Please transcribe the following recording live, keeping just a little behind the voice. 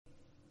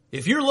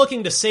If you're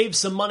looking to save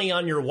some money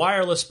on your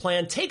wireless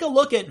plan, take a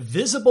look at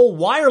Visible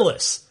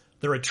Wireless.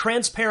 They're a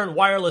transparent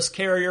wireless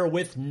carrier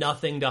with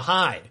nothing to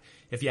hide.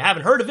 If you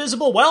haven't heard of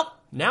Visible, well,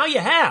 now you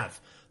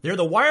have. They're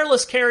the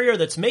wireless carrier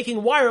that's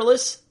making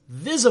wireless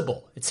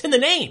visible. It's in the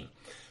name.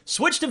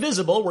 Switch to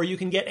Visible, where you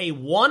can get a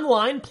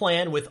one-line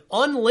plan with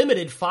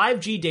unlimited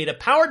 5G data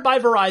powered by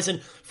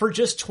Verizon for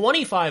just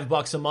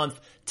 $25 a month,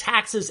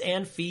 taxes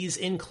and fees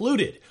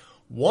included.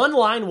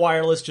 One-line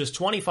wireless, just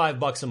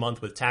 $25 a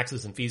month with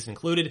taxes and fees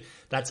included.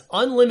 That's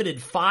unlimited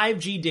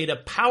 5G data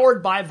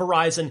powered by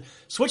Verizon.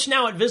 Switch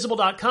now at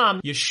Visible.com.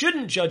 You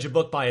shouldn't judge a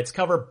book by its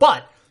cover,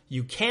 but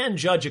you can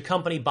judge a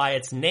company by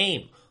its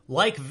name,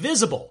 like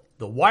Visible,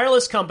 the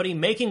wireless company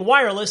making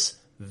wireless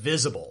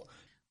visible.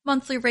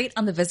 Monthly rate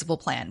on the Visible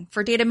plan.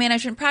 For data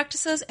management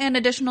practices and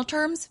additional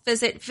terms,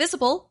 visit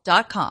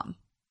Visible.com.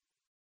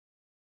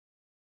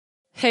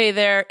 Hey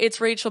there, it's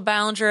Rachel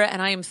Ballinger,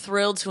 and I am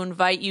thrilled to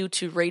invite you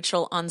to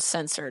Rachel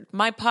Uncensored,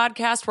 my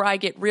podcast where I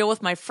get real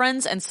with my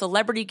friends and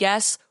celebrity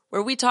guests,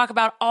 where we talk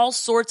about all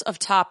sorts of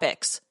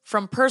topics.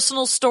 From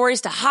personal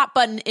stories to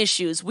hot-button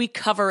issues, we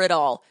cover it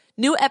all.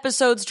 New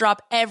episodes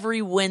drop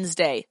every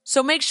Wednesday,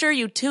 so make sure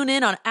you tune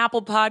in on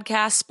Apple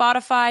Podcasts,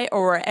 Spotify,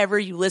 or wherever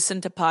you listen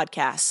to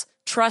podcasts.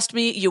 Trust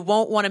me, you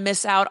won't want to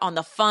miss out on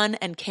the fun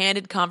and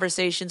candid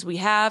conversations we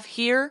have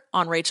here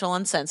on Rachel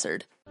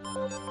Uncensored.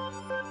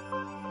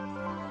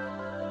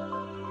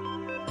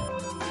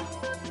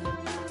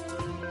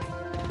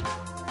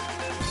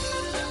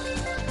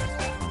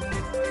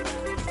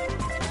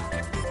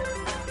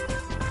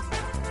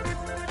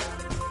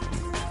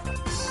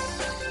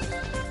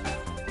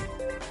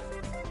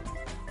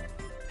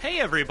 Hey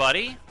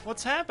everybody,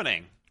 what's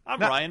happening? I'm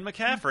Ryan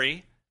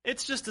McCaffrey.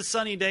 It's just a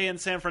sunny day in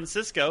San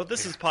Francisco.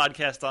 This is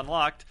Podcast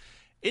Unlocked.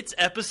 It's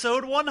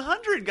episode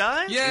 100,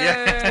 guys. Yay!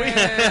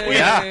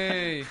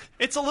 Yeah.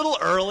 It's a little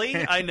early,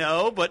 I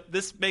know, but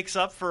this makes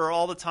up for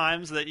all the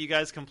times that you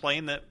guys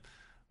complain that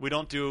we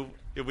don't do,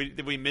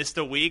 we missed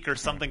a week or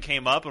something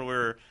came up and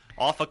we're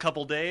off a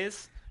couple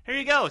days. Here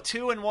you go,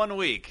 2 in 1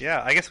 week.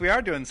 Yeah, I guess we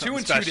are doing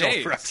something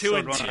special for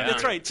episode 100.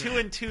 That's right, 2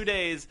 in 2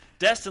 days.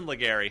 Destin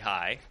Legary,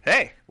 hi.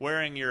 Hey.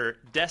 Wearing your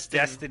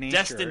Destin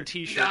shirt.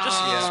 t-shirt.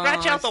 Just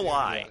scratch out the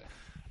Y.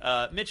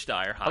 Mitch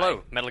Dyer, hi.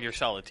 Hello, Metal Gear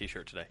Solid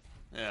t-shirt today.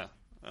 Yeah.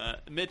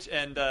 Mitch,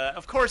 and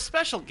of course,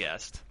 special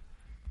guest.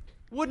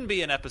 Wouldn't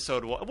be an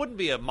episode, wouldn't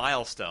be a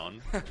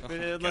milestone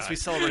unless we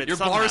celebrated Your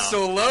somehow. bar's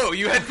so low.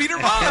 You had Peter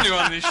Molyneux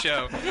on this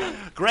show.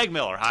 Greg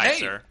Miller, hi, hey,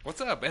 sir.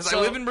 What's up? As I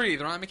live and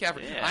breathe, Ryan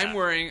McCaffrey. Yeah. I'm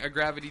wearing a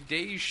Gravity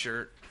Days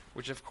shirt,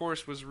 which of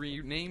course was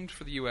renamed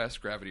for the U.S.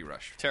 Gravity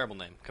Rush. Terrible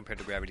name compared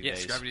to Gravity Yes,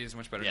 Days. Gravity is a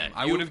much better Yeah, name.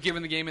 I would have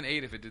given the game an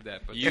 8 if it did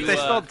that. But If they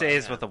spelled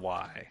days with a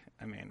Y,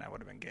 I mean, that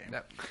would have been game.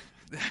 That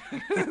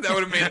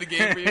would have made the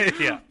game for you.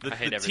 Yeah.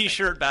 The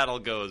t-shirt battle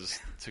goes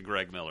to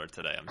Greg Miller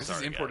today. I'm This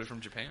sorry, is imported guys. from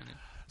Japan. Yeah.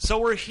 So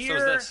we're So here.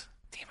 is this.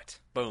 Damn it.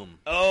 Boom.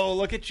 Oh,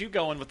 look at you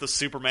going with the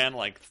Superman,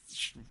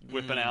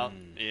 whipping out.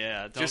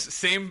 Yeah. Just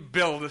same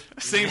build as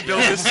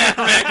Superman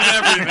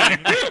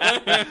and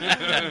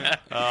everything.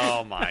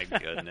 Oh, my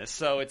goodness.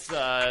 So it's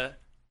the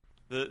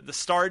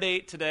star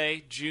date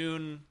today,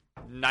 June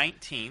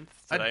 19th.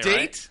 A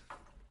date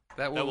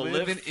that will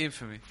live in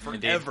infamy.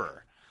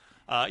 Forever.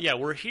 Yeah,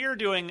 we're here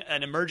doing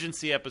an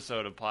emergency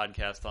episode of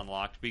Podcast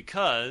Unlocked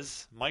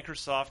because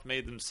Microsoft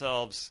made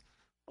themselves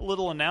a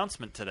little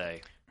announcement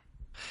today.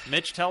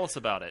 Mitch, tell us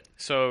about it.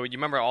 So you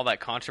remember all that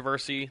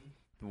controversy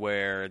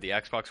where the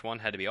Xbox One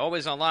had to be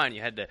always online,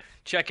 you had to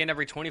check in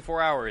every 24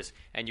 hours,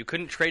 and you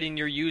couldn't trade in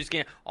your used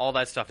game? All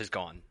that stuff is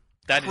gone.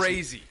 That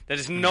Crazy. That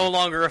is no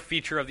longer a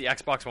feature of the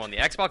Xbox One. The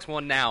Xbox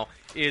One now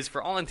is,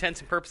 for all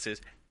intents and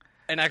purposes,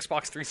 an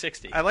Xbox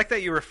 360. I like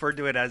that you referred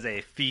to it as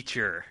a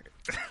feature.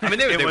 I mean,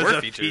 they was were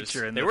a features.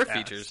 feature in They the were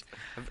past. features.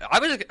 I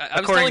was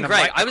According telling to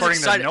Greg, Mike- I was according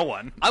to excited. no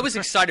one. I was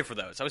excited for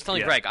those. I was telling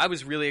Yeah. Greg, I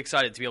was really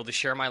excited to be able to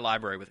share my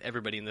library with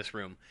everybody in this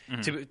room.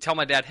 To tell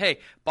my dad, hey,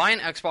 buy an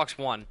Xbox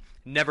One,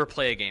 never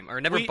play a game,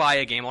 or never buy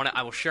a game on it.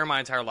 I will share my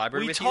entire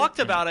library We with talked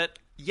you. about it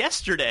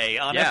yesterday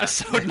on Yeah.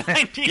 episode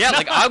 99. Yeah,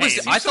 like I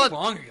So thought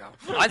long ago.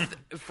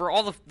 for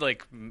all the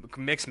like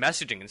mixed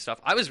messaging and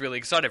stuff, I was really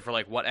excited for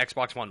like what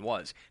Xbox One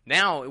was.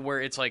 Now, where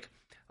it's like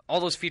all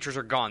those features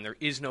are gone. There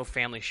is no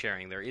family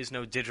sharing. There is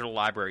no digital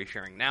library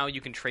sharing. Now you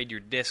can trade your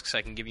discs.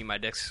 I can give you my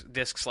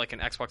discs like an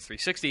Xbox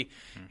 360,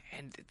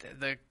 and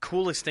the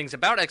coolest things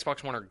about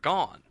Xbox One are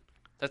gone.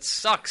 That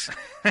sucks.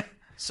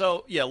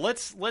 So yeah,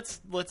 let's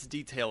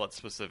detail it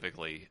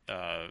specifically,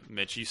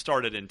 Mitch. You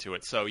started into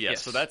it, so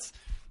yes. So that's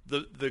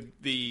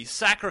the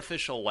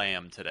sacrificial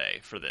lamb today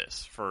for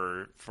this,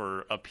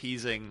 for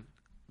appeasing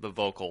the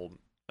vocal,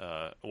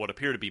 what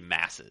appear to be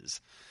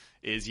masses,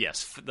 is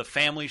yes, the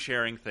family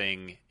sharing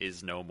thing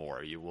is no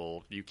more.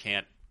 You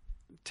can't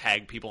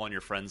tag people on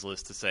your friends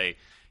list to say,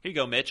 here you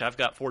go, Mitch, I've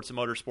got Forza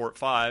Motorsport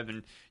 5,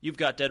 and you've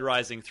got Dead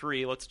Rising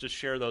 3. Let's just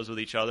share those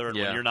with each other, and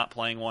when you're not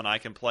playing one, I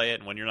can play it,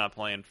 and when you're not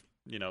playing,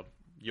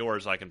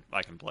 yours, I can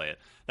play it.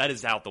 That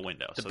is out the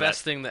window. The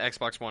best thing the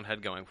Xbox One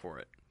had going for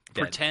it.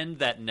 Pretend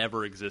that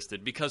never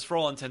existed, because for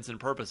all intents and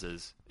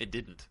purposes, it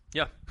didn't.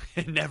 Yeah.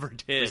 It never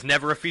did. There's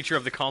never a feature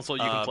of the console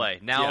you can play.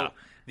 Now,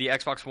 the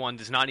Xbox One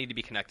does not need to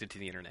be connected to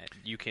the internet.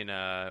 You can,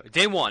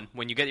 day one,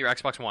 when you get your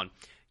Xbox One,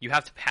 you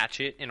have to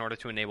patch it in order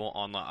to enable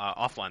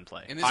offline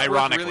play. And this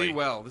worked really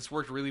well. This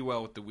worked really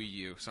well with the Wii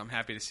U, so I'm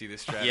happy to see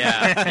this strategy.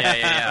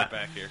 Yeah.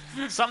 Back here.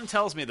 Something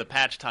tells me the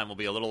patch time will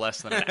be a little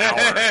less than an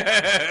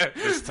hour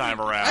this time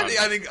around.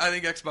 I think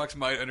Xbox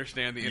might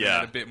understand the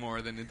internet a bit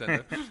more than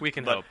Nintendo. We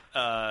can hope.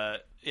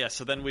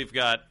 So then we've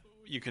got,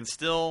 you can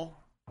still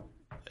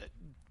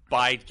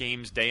buy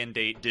games day and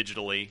date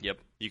digitally. Yep.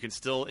 You can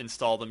still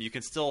install them. You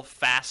can still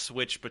fast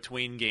switch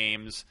between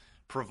games,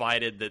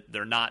 provided that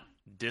they're not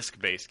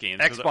disc-based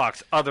games.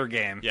 Xbox other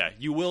game. Yeah,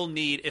 you will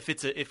need, if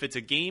it's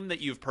a game that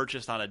you've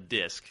purchased on a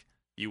disc,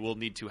 you will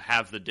need to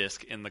have the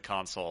disc in the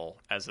console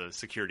as a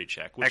security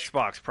check. Which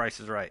Xbox Price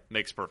is Right.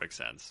 Makes perfect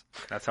sense.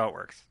 That's how it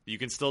works. You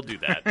can still do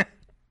that.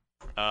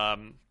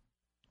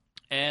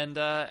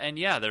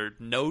 There's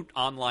no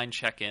online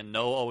check-in,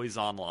 no always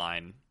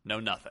online, no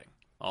nothing.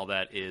 All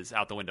that is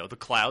out the window. The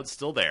cloud's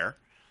still there.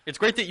 It's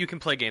great that you can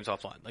play games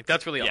offline. Like,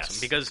 that's really awesome, Yes.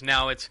 because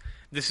now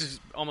this is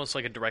almost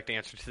like a direct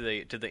answer to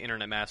the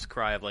internet mass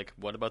cry of, like,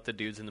 what about the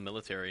dudes in the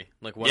military?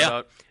 Like, what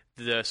about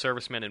the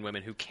servicemen and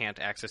women who can't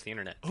access the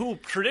internet? Who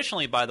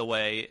traditionally, by the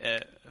way,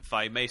 if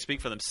I may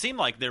speak for them, seem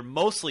like they're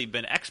mostly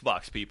been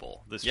Xbox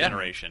people this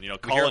generation. You know,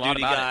 Call of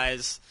Duty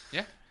guys.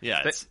 Yeah.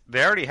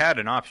 They already had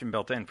an option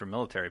built in for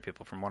military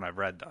people, from what I've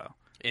read, though.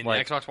 In the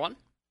Xbox One?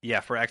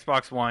 Yeah, for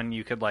Xbox One,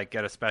 you could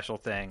get a special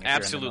thing. If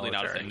Absolutely you're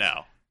in the not a thing.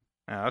 No.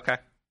 Oh, okay.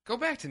 Go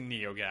back to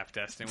NeoGAF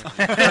testing with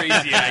your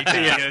crazy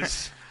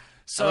ideas.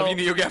 So, I love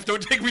you, NeoGAF.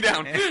 Don't take me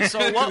down.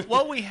 So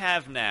what we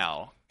have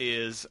now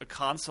is a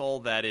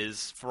console that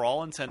is, for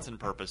all intents and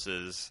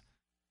purposes,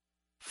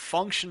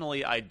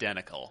 functionally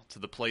identical to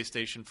the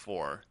PlayStation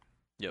 4,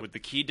 with the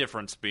key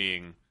difference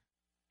being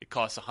it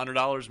costs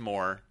 $100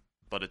 more,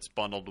 but it's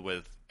bundled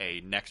with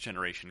a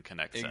next-generation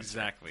Kinect sensor.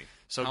 Exactly.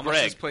 So, how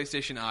Greg, much is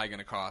PlayStation Eye going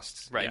to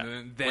cost? Right.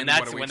 And when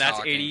that's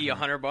 $80,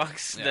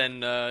 $100,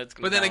 then it's going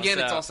to. But then again,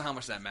 it's also how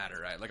much that matter,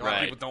 right? Like, a lot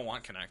of people don't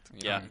want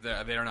Kinect. Yeah.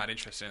 They are not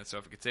interested in it, so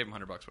if it could save them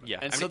 $100, whatever. Yeah.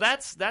 And so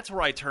that's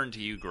where I turn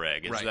to you,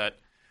 Greg, is that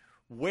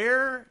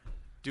where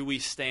do we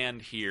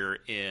stand here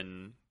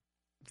in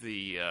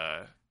the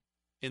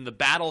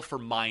battle for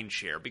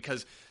mindshare?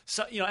 Because,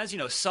 as you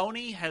know,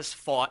 Sony has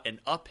fought an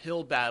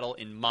uphill battle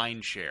in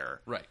mindshare.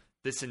 Right.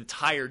 This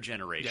entire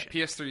generation.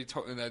 Yeah, PS3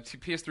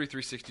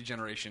 360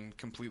 generation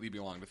completely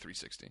belonged to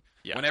 360.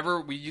 Yeah.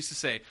 Whenever we used to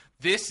say,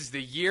 this is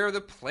the year of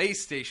the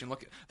PlayStation,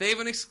 look, they have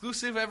an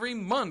exclusive every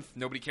month.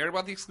 Nobody cared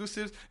about the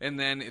exclusives, and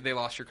then they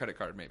lost your credit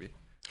card, maybe.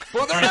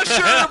 Well, they're not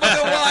sure, but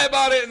they'll lie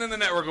about it, and then the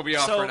network will be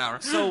off for an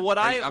hour. So what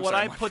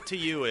I put to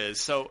you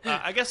is,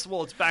 I guess,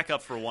 let's back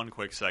up for one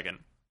quick second.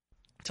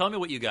 Tell me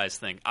what you guys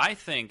think. I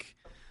think,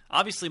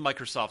 obviously,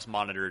 Microsoft's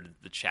monitored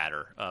the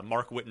chatter.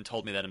 Mark Whitten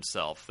told me that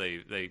himself.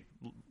 They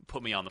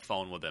put me on the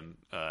phone with him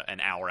an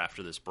hour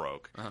after this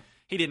broke. Uh-huh.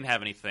 He didn't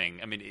have anything.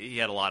 I mean, he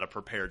had a lot of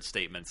prepared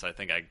statements. I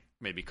think I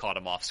maybe caught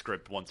him off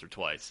script once or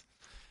twice.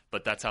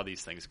 But that's how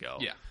these things go.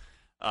 Yeah.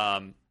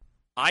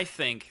 I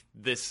think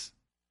the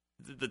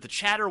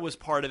chatter was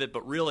part of it,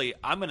 but really,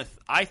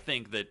 I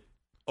think that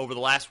over the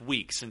last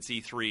week since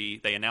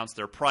E3, they announced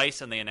their price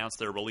and they announced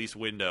their release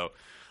window.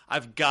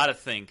 I've got to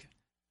think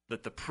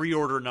that the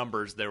pre-order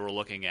numbers they were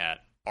looking at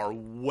are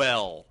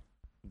well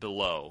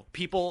below.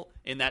 People,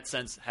 in that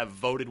sense, have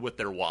voted with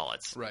their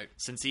wallets. Right.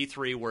 Since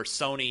E3, where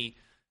Sony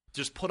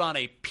just put on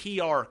a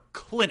PR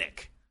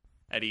clinic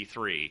at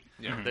E3,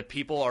 that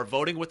people are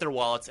voting with their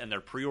wallets and they're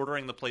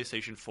pre-ordering the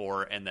PlayStation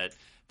 4, and that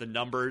the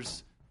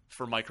numbers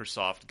for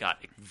Microsoft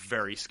got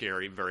very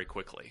scary very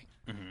quickly.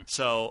 Mm-hmm.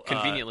 So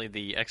conveniently,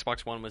 the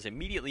Xbox One was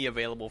immediately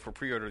available for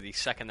pre-order the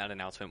second that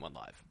announcement went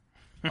live.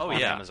 On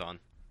Amazon.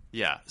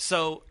 Yeah,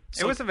 so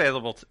it was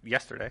available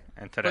yesterday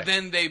and today. But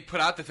then they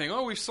put out the thing,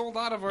 we've sold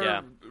out of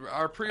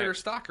our pre-order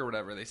stock or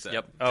whatever they said.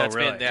 Yep. Oh,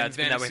 really? It's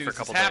been that way for a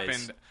couple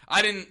days.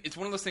 It's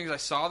one of those things, I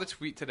saw the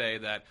tweet today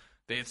that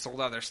they had sold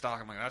out their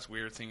stock. I'm like, that's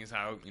weird, seeing as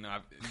how,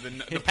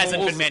 it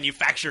hasn't been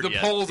manufactured yet. The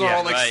polls are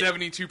all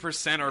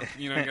 72% are,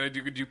 going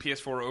to do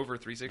PS4 over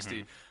 360.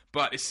 Mm-hmm.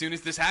 But as soon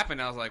as this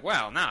happened, I was like,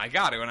 well, I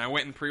got it. And I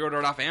went and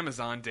pre-ordered off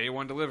Amazon, day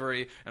one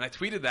delivery, and I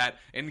tweeted that,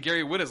 and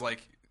Gary Wood is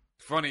like,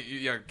 funny,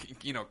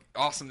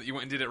 awesome that you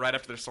went and did it right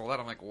after they're sold out.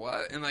 I'm like,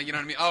 what? And you know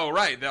what I mean? Oh,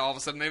 right. Then all of a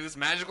sudden they have this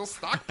magical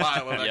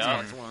stockpile of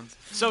Xbox Ones.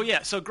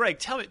 So Greg,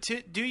 tell me,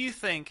 do you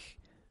think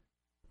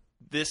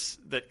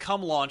that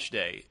come launch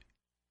day,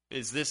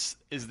 is this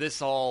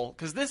all,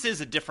 because this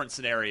is a different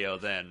scenario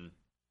than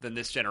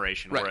this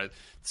generation, right, where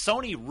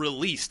Sony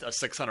released a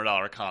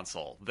 $600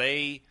 console.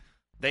 They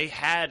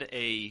had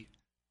a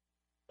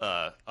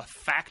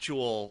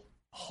factual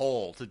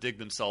hole to dig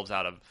themselves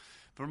out of.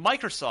 For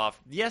Microsoft,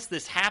 yes,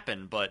 this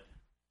happened, but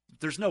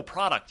there's no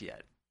product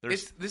yet.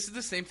 This is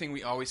the same thing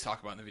we always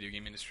talk about in the video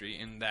game industry,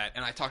 and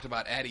I talked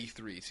about at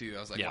E3 too. I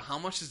was like, well, how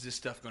much is this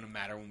stuff going to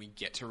matter when we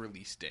get to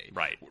release day?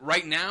 Right.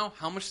 Right now,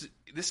 how much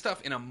this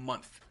stuff in a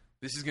month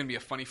this is going to be a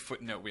funny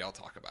footnote we all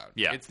talk about.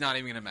 Yeah. It's not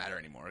even going to matter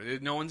anymore.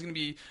 No one's going to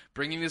be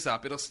bringing this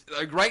up. It'll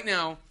like right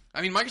now.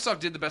 I mean,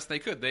 Microsoft did the best they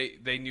could.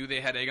 They knew they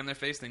had egg on their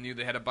face. They knew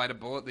they had to bite a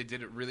bullet. They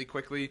did it really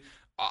quickly,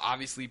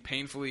 obviously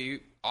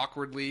painfully,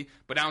 awkwardly.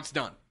 But now it's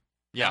done.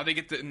 Yeah.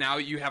 Now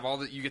you have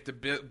you get to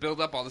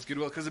build up all this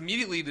goodwill because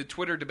immediately the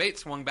Twitter debate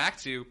swung back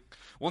to,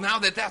 well, now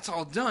that that's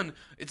all done,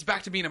 it's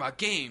back to being about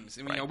games.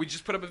 And we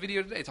just put up a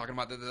video today talking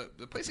about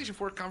the PlayStation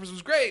 4 conference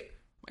was great.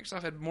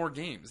 Microsoft had more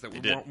games that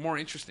were more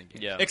interesting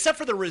games. Yeah. Except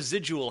for the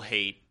residual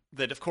hate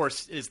that, of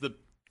course, is the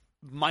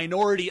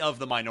minority of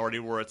the minority,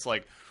 where it's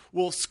like,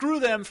 well, screw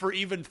them for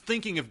even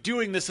thinking of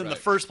doing this in the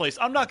first place.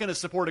 I'm not going to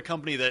support a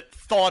company that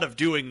thought of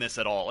doing this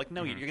at all. Like,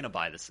 no, you're going to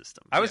buy the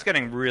system. I was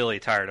getting really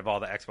tired of all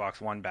the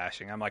Xbox One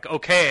bashing. I'm like,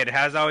 okay, it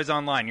has Always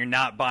Online. You're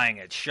not buying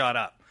it. Shut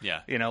up.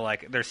 Yeah. You know,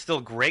 like, there's still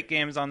great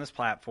games on this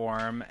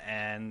platform,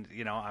 and,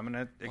 you know, I'm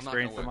going to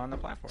experience them on the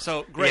platform.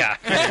 So, Greg,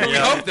 yeah. We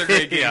hope they're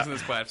great games on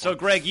this platform. So,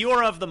 Greg, you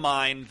are of the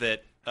mind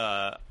that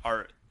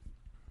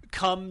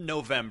come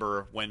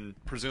November, when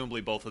presumably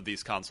both of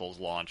these consoles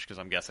launch, because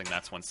I'm guessing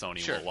that's when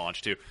Sony will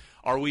launch too,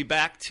 are we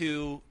back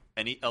to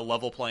a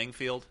level playing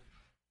field?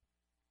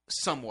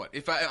 Somewhat.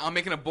 I'm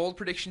making a bold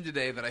prediction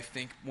today that I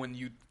think when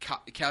you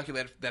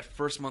calculate that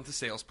first month of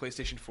sales,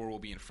 PlayStation 4 will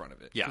be in front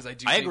of it. Yeah,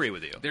 because I agree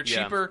with you. They're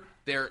cheaper.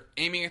 They're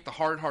aiming at the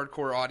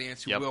hardcore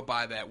audience who will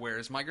buy that,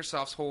 whereas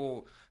Microsoft's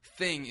whole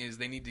thing is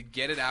they need to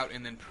get it out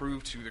and then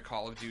prove to the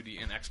Call of Duty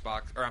and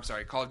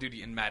Call of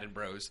Duty and Madden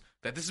Bros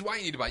that this is why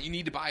you need to buy it. You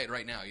need to buy it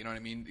right now. You know what I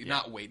mean? Yeah.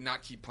 Not wait,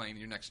 not keep playing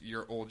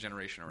your old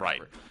generation or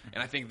whatever. Right.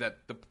 And I think that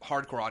the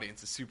hardcore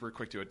audience is super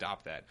quick to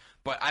adopt that.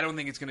 But I don't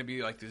think it's going to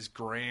be like this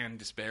grand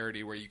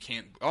disparity where you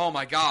can't. Oh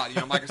my God,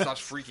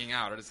 Microsoft's freaking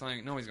out, or it's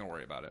like nobody's going to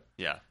worry about it.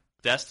 Yeah,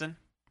 Destin.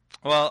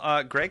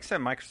 Well, Greg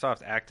said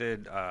Microsoft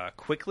acted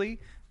quickly.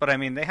 But, I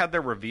mean, they had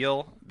their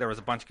reveal. There was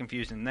a bunch of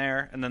confusion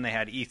there. And then they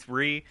had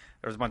E3.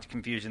 There was a bunch of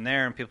confusion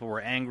there, and people were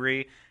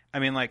angry. I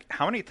mean, like,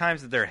 how many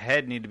times did their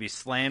head need to be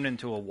slammed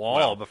into a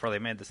wall before they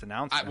made this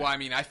announcement?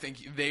 I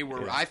think they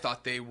were. I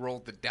thought they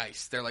rolled the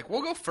dice. They're like,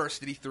 we'll go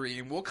first at E3,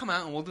 and we'll come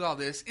out and we'll do all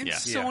this, and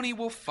Sony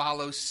will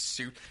follow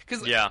suit.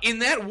 Because in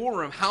that war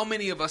room, how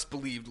many of us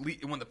believed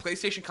when the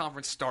PlayStation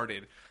conference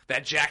started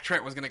that Jack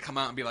Trent was going to come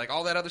out and be like,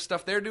 all that other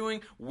stuff they're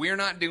doing, we're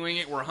not doing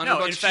it. We're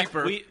 $100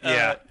 cheaper. We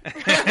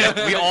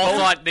all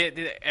thought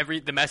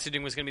the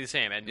messaging was going to be the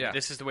same, and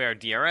this is the way our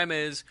DRM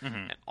is,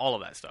 and all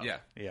of that stuff.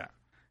 Yeah.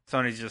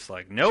 Sony's just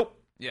like, nope.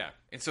 Yeah,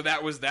 and so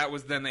that was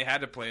then they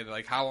had to play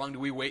like, how long do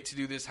we wait to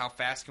do this? How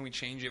fast can we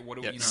change it?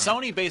 What do we?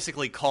 Sony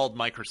basically called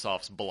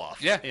Microsoft's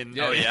bluff. In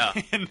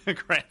the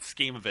grand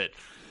scheme of it.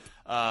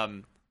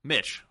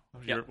 Mitch,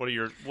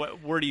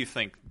 where do you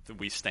think that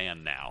we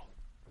stand now?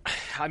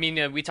 I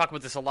mean, we talk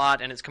about this a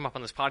lot, and it's come up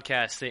on this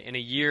podcast. In a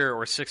year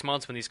or 6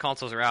 months, when these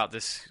consoles are out,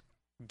 this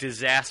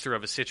disaster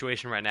of a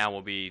situation right now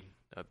will be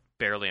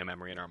barely a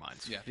memory in our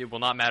minds. Yeah. It will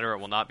not matter. It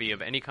will not be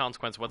of any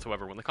consequence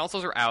whatsoever. When the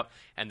consoles are out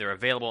and they're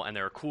available and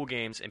there are cool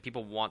games and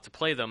people want to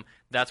play them,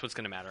 that's what's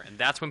going to matter. And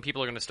that's when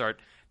people are going to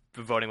start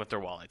voting with their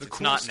wallets. The it's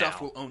cool not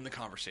stuff now. will own the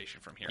conversation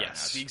from here on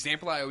out. The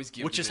example I always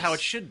give, which is how it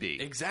should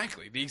be.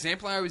 Exactly. The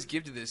example I always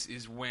give to this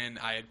is when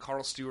I had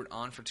Carl Stewart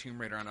on for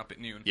Tomb Raider on Up at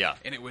Noon. Yeah.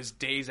 And it was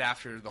days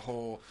after the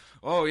whole,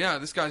 oh yeah,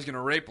 this guy's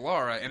gonna rape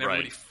Laura, and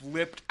everybody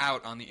flipped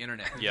out on the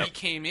internet. Yep. He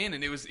came in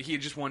and he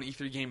had just won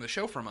E3 Game of the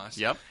Show from us.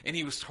 Yep. And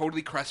he was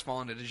totally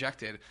crestfallen and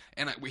dejected.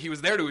 And he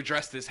was there to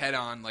address this head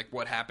on, like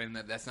what happened.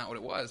 That's not what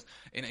it was.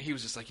 And he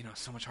was just like,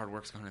 so much hard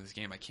work's going into this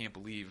game. I can't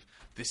believe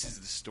this is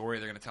the story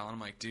they're gonna tell. And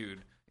I'm like,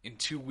 dude. In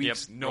 2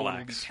 weeks, no one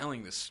will be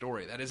telling this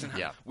story. That isn't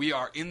how we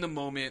are in the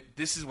moment.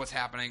 This is what's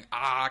happening.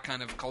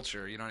 Kind of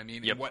culture. You know what I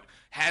mean? Yep. And what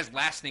has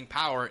lasting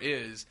power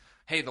is,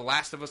 hey, The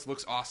Last of Us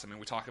looks awesome,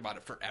 and we talk about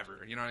it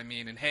forever. You know what I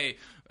mean? And hey,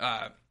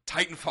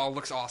 Titanfall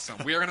looks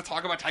awesome. We are going to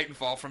talk about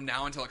Titanfall from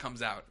now until it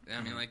comes out.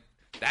 I mean, like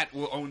that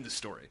will own the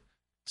story.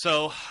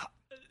 So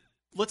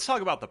let's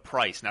talk about the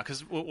price now,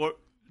 because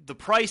the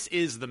price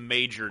is the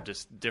major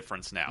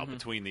difference now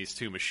between these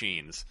two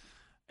machines,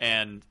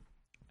 and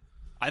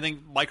I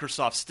think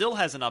Microsoft still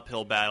has an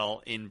uphill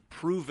battle in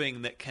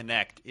proving that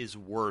Kinect is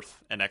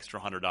worth an extra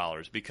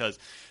 $100 because,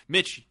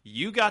 Mitch,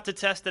 you got to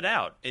test it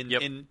out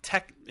in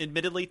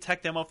admittedly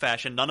tech demo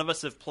fashion. None of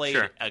us have played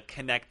a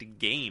Kinect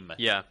game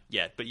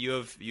yet, but you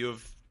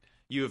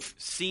have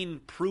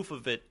seen proof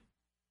of it.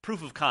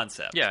 Proof of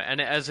concept. Yeah,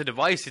 and as a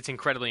device, it's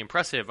incredibly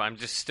impressive. I'm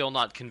just still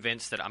not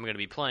convinced that I'm going to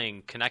be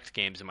playing Kinect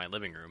games in my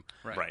living room.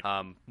 Right.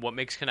 What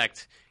makes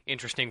Kinect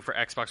interesting for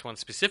Xbox One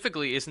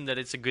specifically isn't that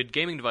it's a good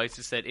gaming device,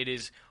 it's that it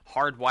is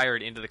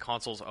hardwired into the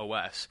console's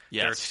OS.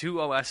 Yes. There are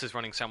two OSs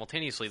running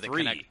simultaneously that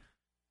connect.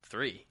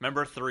 3.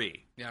 Remember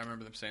 3? Yeah, I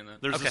remember them saying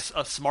that. There's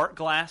a smart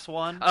glass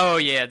one. Oh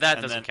yeah, that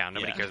doesn't count.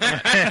 Nobody cares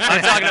about that.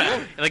 I'm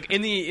talking about like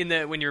in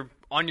the when you're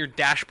on your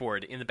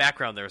dashboard in the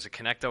background there's a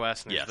Kinect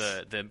OS and there's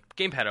the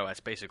gamepad OS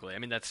basically. I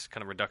mean that's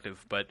kind of reductive,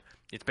 but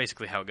it's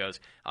basically how it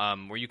goes.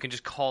 Where you can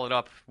just call it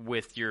up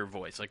with your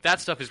voice. Like that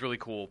stuff is really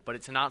cool, but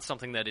it's not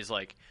something that is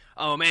like,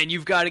 oh man,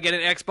 you've got to get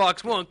an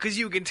Xbox One because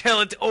you can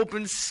tell it to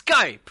open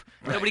Skype.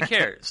 Nobody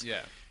cares.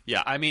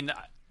 Yeah. I mean,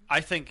 I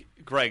think,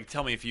 Greg,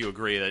 tell me if you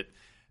agree that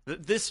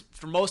this,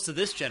 for most of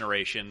this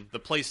generation, the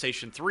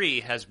PlayStation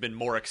 3 has been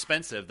more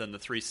expensive than the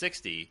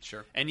 360.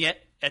 Sure. And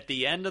yet, at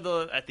the end of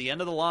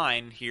the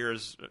line,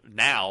 here's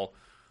now,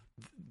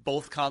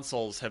 both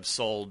consoles have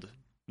sold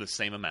the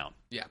same amount.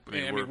 Yeah, I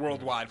mean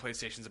worldwide,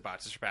 PlayStation's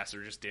about to surpass it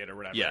or just did or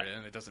whatever,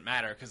 and it doesn't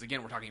matter because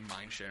again, we're talking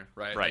mind share,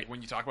 right? Right. Like,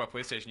 when you talk about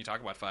PlayStation, you talk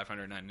about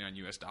 $599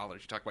 US.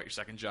 You talk about your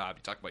second job.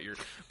 You talk about your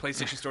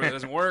PlayStation store that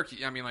doesn't work.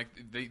 I mean, like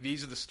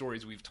these are the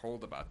stories we've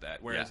told about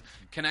that. Whereas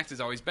Kinect has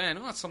always been,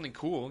 it's something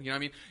cool. You know what I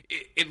mean?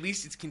 At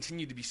least it's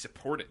continued to be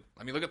supported.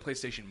 I mean, look at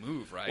PlayStation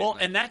Move, right? Well,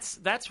 and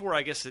that's where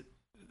I guess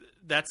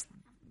that's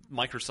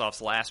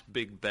Microsoft's last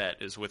big bet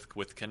is with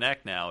Kinect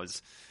now,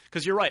 is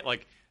because you're right,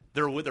 like.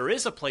 There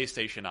is a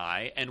PlayStation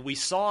Eye, and we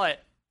saw it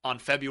on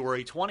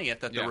February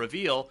 20th at the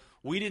reveal.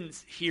 We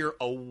didn't hear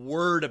a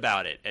word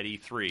about it at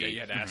E3. Yeah, you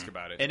had to ask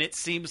about it. And it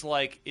seems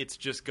like it's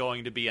just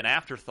going to be an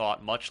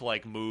afterthought, much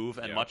like Move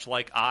and much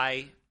like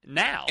Eye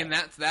now. And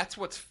that's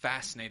what's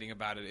fascinating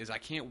about it is I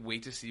can't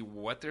wait to see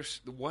what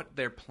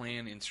their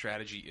plan and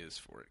strategy is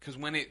for it. Because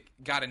when it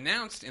got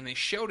announced and they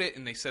showed it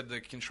and they said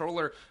the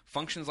controller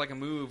functions like a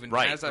Move and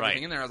has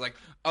everything in there, I was like,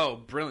 oh,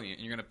 brilliant.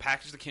 And you're going to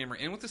package the camera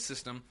in with the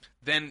system.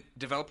 Then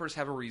developers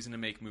have a reason to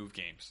make Move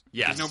games.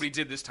 Yes. Because nobody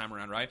did this time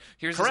around, right?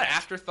 Here's this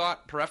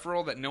afterthought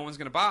peripheral that no one's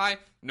going to buy.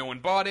 No one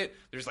bought it.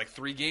 There's like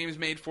 3 games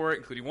made for it,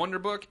 including Wonder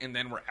Book, and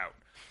then we're out.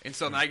 And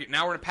so now we're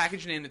going to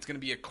package it in. It's going to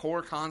be a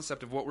core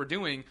concept of what we're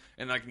doing.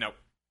 And like, nope.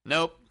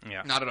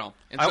 Yeah. Not at all.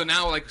 And so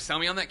now, like, sell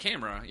me on that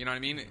camera. You know what I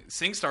mean?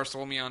 SingStar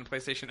sold me on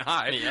PlayStation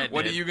Eye. Yeah,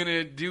 what are you going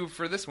to do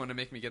for this one to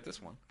make me get this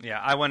one?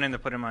 Yeah, I went in to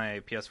put in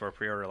my PS4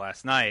 pre-order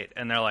last night,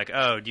 and they're like,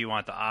 oh, do you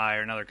want the Eye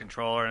or another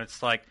controller? And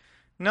it's like,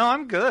 no,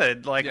 I'm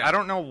good. Like, I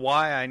don't know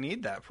why I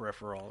need that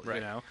peripheral, you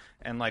know?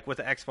 And, like, with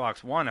the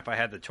Xbox One, if I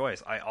had the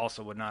choice, I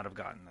also would not have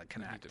gotten the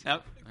Kinect.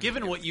 Now,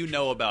 given what you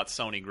know about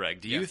Sony, Greg,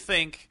 do you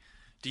think,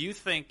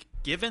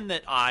 given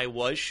that Eye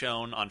was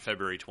shown on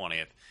February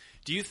 20th,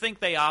 do you think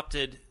they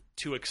opted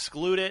to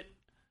exclude it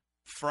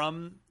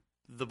from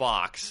the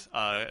box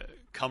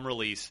come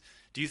release?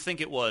 Do you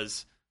think it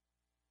was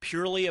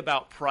purely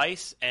about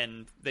price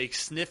and they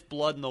sniffed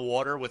blood in the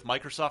water with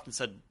Microsoft and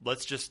said,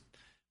 let's just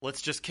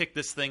kick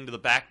this thing to the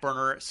back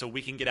burner so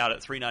we can get out at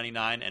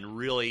 $399 and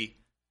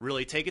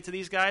really take it to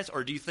these guys?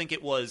 Or do you think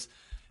it was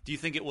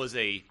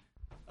a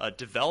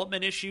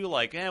development issue,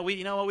 like,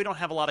 we don't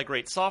have a lot of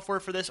great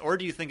software for this? Or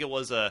do you think it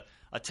was a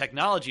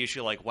technology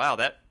issue, like, wow,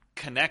 that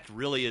Kinect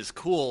really is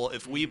cool.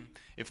 If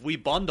we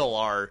bundle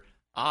our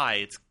Eye,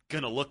 it's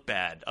gonna look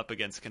bad up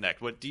against Kinect.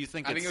 What do you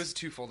think? I think it was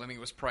twofold. I think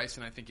it was price,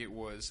 and I think it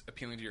was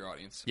appealing to your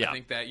audience. Yeah. I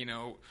think that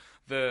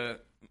the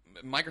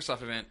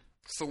Microsoft event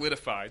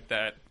solidified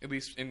that, at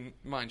least in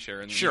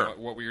mindshare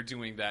and what we were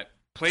doing, that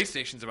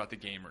PlayStation's about the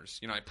gamers.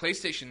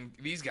 PlayStation,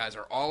 these guys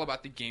are all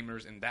about the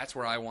gamers, and that's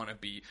where I want to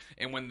be.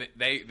 And when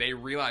they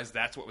realized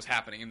that's what was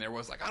happening, and there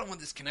was like, I don't want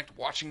this Kinect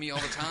watching me all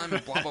the time,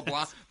 and blah, blah,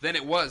 blah. Then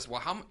it was, well,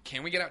 how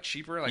can we get out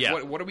cheaper?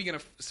 Like, what are we going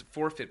to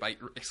forfeit by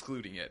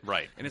excluding it?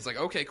 Right. And it's like,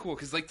 okay, cool.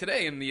 Because like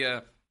today in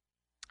the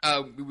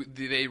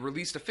they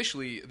released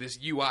officially this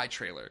UI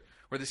trailer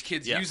where this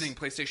kid's using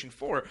PlayStation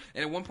 4,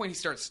 and at one point he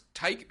starts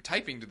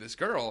typing to this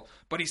girl,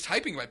 but he's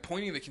typing by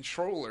pointing the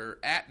controller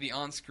at the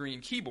on-screen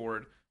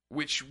keyboard,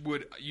 which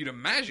you'd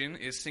imagine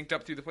is synced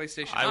up through the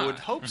PlayStation Eye. I would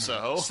hope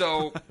so.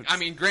 So, I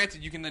mean,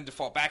 granted, you can then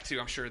default back to,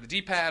 I'm sure, the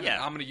D-pad, and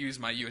I'm going to use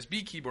my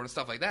USB keyboard and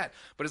stuff like that.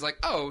 But it's like,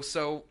 oh,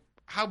 so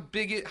how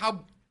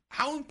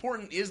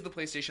important is the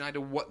PlayStation Eye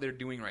to what they're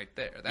doing right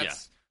there?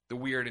 That's the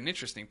weird and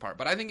interesting part.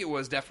 But I think it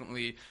was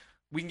definitely,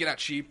 we can get out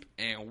cheap,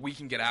 and we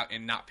can get out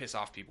and not piss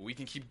off people. We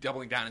can keep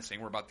doubling down and saying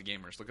we're about the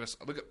gamers. Look at us.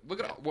 Look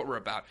at what we're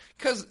about.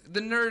 Because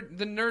the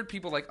nerd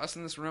people like us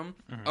in this room,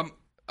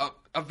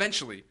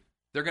 eventually,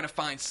 they're going to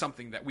find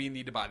something that we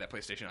need to buy that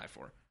PlayStation Eye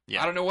for.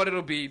 Yeah. I don't know what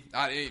it'll be.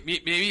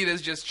 Maybe it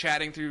is just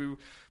chatting through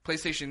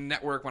PlayStation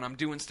Network when I'm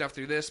doing stuff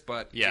through this.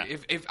 But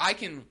if I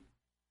can,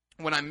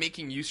 when I'm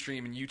making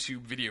Ustream and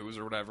YouTube videos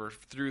or whatever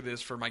through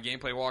this for my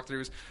gameplay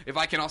walkthroughs, if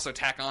I can also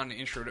tack on an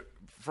intro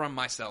from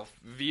myself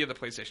via the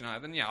PlayStation Eye,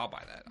 then I'll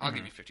buy that. I'll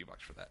give you $50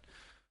 for that.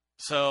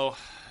 So,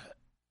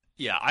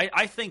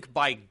 I think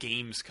by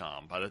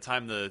Gamescom, by the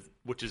time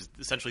which is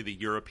essentially the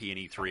European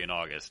E3 in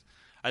August,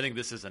 I think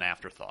this is an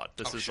afterthought.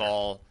 This is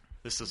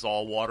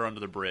all water under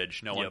the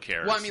bridge. No one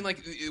cares. Well, I mean,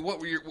 like,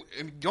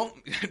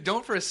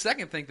 don't for a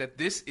second think that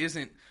this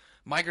isn't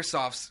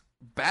Microsoft's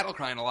battle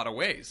cry in a lot of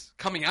ways.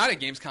 Coming out at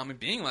Gamescom and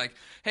being like,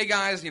 hey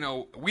guys,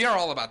 we are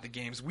all about the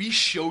games. We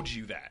showed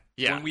you that.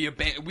 Yeah. When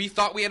we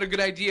thought we had a good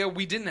idea,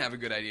 we didn't have a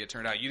good idea, it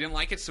turned out. You didn't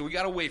like it, so we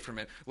got away from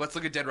it. Let's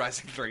look at Dead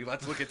Rising 3.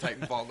 Let's look at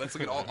Titanfall. Let's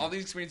look at all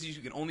these experiences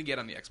you can only get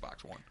on the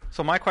Xbox One.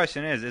 So my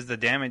question is the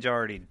damage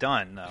already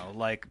done, though?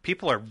 Like,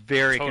 people are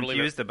very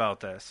confused about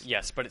this.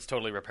 Yes, but it's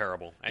totally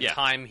repairable. And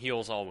time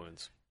heals all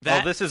wounds.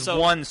 This is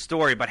one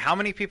story, but how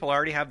many people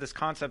already have this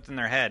concept in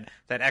their head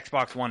that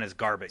Xbox One is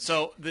garbage?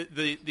 So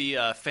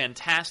the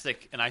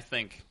fantastic and I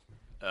think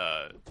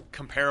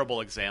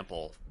comparable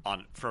example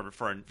from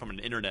an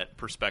internet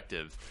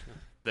perspective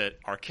that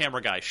our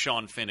camera guy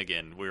Sean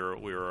Finnegan, we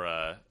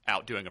were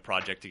out doing a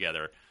project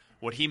together.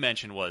 What he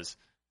mentioned was,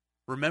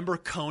 remember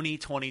Coney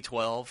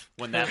 2012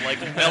 when that like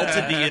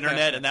melted the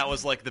internet and that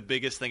was like the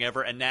biggest thing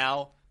ever, and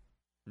now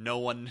no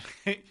one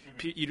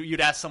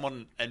you'd ask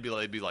someone and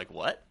they'd be like,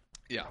 what?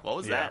 Yeah, what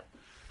was that?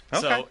 Okay.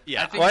 So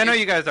yeah, I know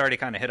you guys already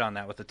kind of hit on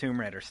that with the Tomb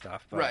Raider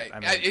stuff, but, right? I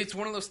mean, It's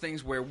one of those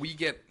things where we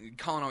get.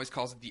 Colin always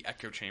calls it the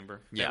echo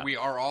chamber. Yeah, that we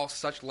are all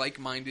such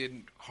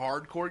like-minded,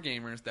 hardcore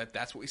gamers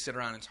that's what we sit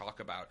around and talk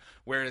about.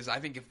 Whereas I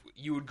think if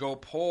you would go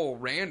poll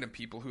random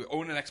people who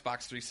own an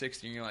Xbox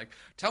 360, and you're like,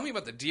 "Tell me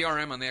about the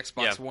DRM on the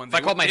Xbox One." If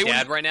I called my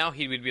dad right now,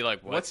 he would be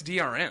like, "What's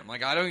DRM?"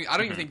 Like I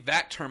don't even think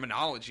that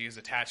terminology is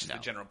attached to the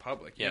general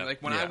public. You know,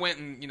 like when I went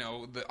and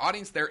the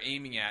audience they're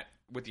aiming at.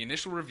 With the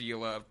initial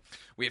reveal of,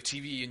 we have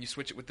TV and you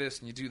switch it with this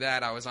and you do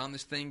that, I was on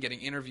this thing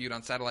getting interviewed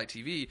on satellite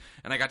TV,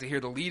 and I got to hear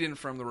the lead-in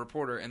from the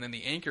reporter, and then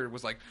the anchor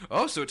was like,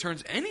 oh, so it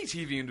turns any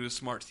TV into a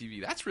smart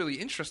TV. That's really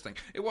interesting.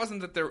 It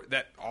wasn't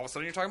that all of a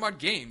sudden you're talking about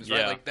games,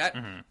 right? Like that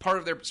part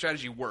of their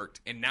strategy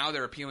worked, and now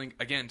they're appealing,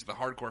 again, to the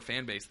hardcore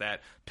fan base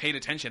that paid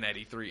attention at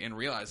E3 and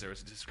realized there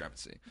was a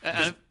discrepancy.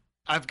 And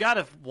I've got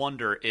to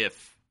wonder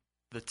if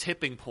the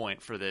tipping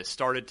point for this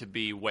started to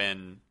be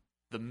when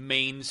the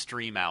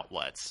mainstream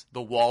outlets,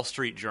 the Wall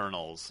Street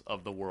journals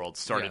of the world,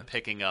 started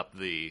picking up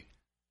the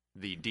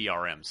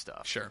DRM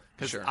stuff. Sure,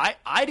 because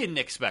I didn't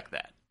expect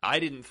that. I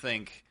didn't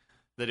think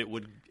that it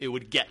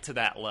would get to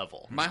that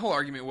level. My whole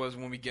argument was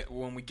when we get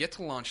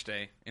to launch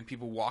day and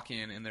people walk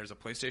in and there's a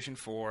PlayStation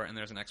 4 and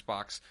there's an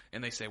Xbox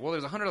and they say, well,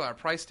 there's a $100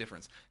 price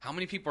difference. How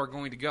many people are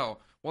going to go?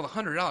 Well, the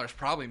 $100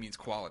 probably means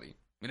quality.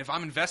 And if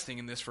I'm investing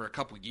in this for a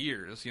couple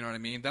years, you know what I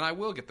mean, then I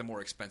will get the more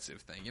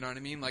expensive thing. You know what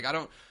I mean? Like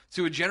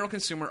to a general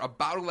consumer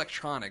about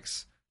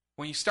electronics,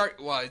 when you start,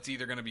 well, it's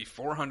either going to be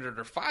 $400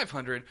 or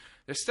 $500.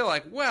 They're still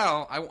like,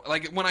 well,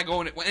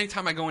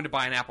 anytime I go in to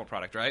buy an Apple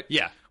product, right?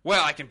 Yeah.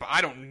 Well,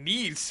 I don't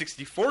need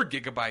 64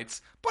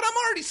 gigabytes, but I'm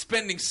already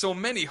spending so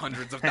many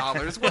hundreds of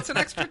dollars. What's an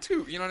extra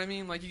two? You know what I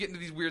mean? Like you get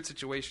into these weird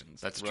situations.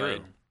 That's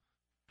true.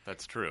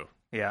 That's true.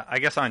 Yeah, I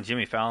guess on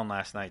Jimmy Fallon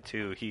last night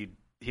too, he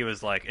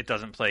was like, it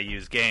doesn't play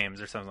used games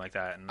or something like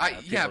that. And,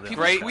 people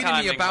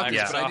tweeted me about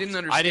this, but I didn't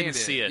understand I didn't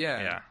see it.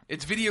 Yeah.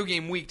 It's video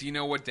game week. Do you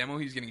know what demo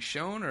he's getting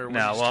shown? Or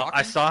no, well,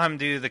 I saw him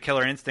do the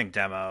Killer Instinct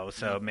demo,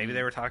 so maybe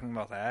they were talking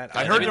about that.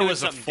 I heard there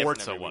was a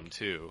Forza one,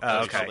 too.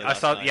 Okay, I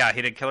saw,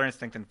 he did Killer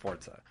Instinct and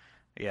Forza.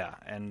 Yeah,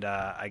 and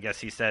I guess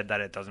he said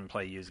that it doesn't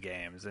play used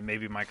games, and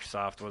maybe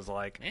Microsoft was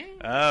like,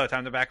 "Oh,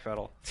 time to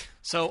backpedal."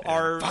 So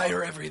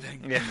fire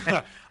everything.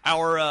 Yeah.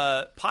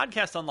 Our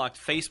Podcast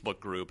Unlocked Facebook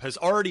group has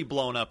already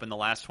blown up in the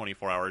last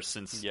 24 hours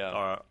since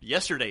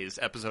yesterday's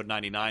episode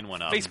 99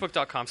 went up.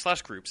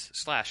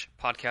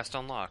 Facebook.com/groups/Podcast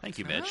Unlocked. Thank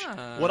you, Mitch.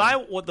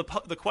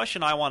 The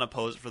question I want to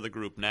pose for the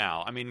group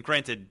now. I mean,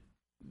 granted,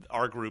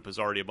 our group is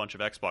already a bunch of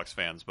Xbox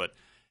fans, but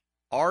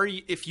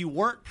if you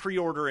weren't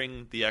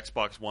pre-ordering the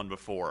Xbox One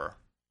before,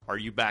 are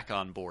you back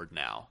on board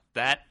now?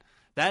 That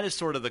is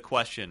sort of the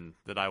question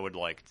that I would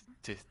like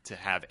to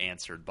have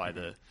answered by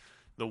the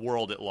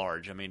world at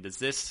large. I mean, does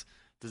this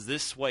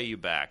sway you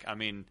back? I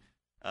mean,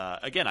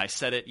 again, I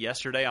said it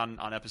yesterday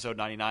on episode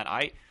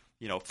 99.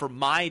 For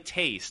my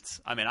tastes,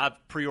 I mean,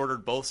 I've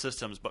pre-ordered both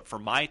systems, but for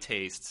my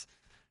tastes,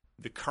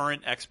 the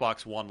current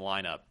Xbox One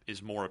lineup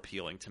is more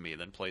appealing to me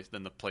than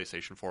the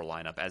PlayStation 4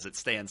 lineup as it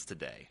stands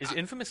today. Is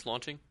Infamous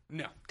launching?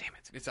 No, damn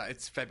it!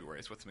 It's February.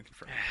 Is what's been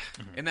confirmed,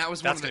 and that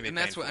was what I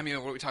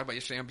mean. What we talked about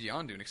yesterday on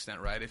Beyond to an extent,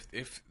 right?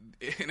 If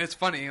and it's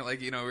funny, like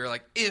we were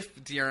like, if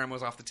DRM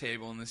was off the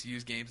table in this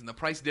used games and the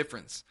price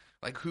difference,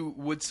 like who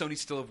would Sony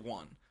still have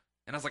won?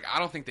 And I was like, I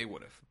don't think they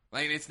would have.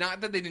 Like, it's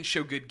not that they didn't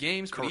show good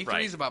games, but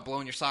E3 is about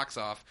blowing your socks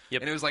off.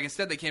 Yep. And it was like,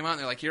 instead they came out and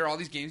they're like, here are all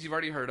these games you've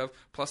already heard of,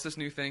 plus this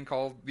new thing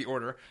called The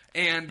Order.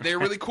 And they're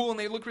really cool and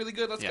they look really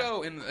good. Let's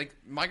go. And like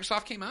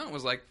Microsoft came out and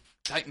was like,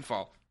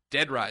 Titanfall,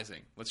 Dead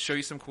Rising. Let's show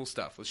you some cool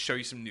stuff. Let's show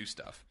you some new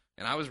stuff.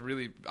 And I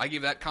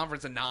gave that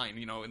conference a 9,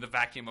 in the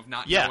vacuum of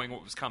not knowing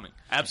what was coming.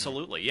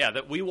 Absolutely. Yeah,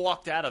 that we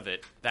walked out of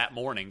it that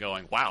morning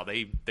going, wow,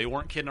 they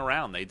weren't kidding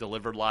around. They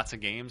delivered lots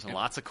of games and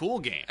lots of cool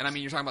games. And I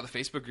mean, you're talking about the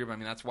Facebook group. I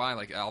mean, that's why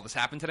like all this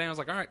happened today. I was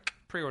like, all right,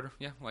 pre-order.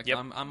 Yeah, like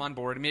I'm on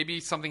board. Maybe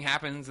something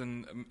happens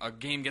and a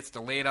game gets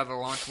delayed out of the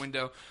launch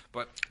window,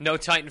 but no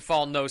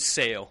Titanfall, no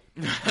sale.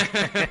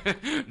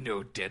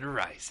 No Dead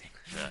Rising.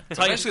 Yeah.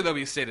 Eventually there'll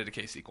be a State of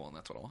Decay sequel, and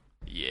that's what I want.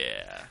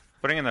 Yeah.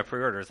 Putting in the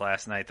pre-orders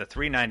last night, the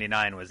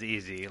 $3.99 was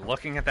easy.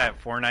 Looking at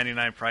that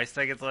 $4.99 price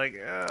tag, it's like,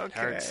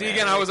 okay. See,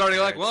 again, I was already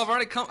like, well, I've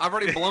already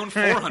blown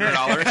 $400. Talk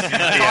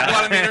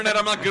about on the internet,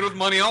 I'm not good with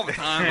money all the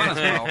time. Might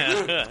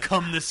as well.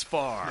 Come this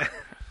far.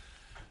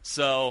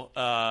 So,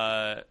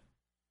 I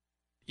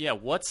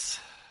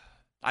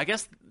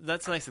guess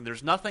that's the nice thing.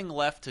 There's nothing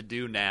left to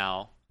do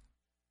now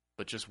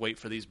but just wait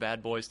for these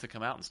bad boys to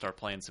come out and start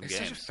playing some games.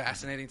 It's such a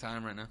fascinating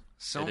time right now.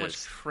 So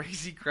much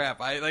crazy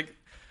crap.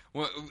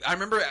 Well, I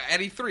remember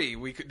at E3,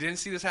 we didn't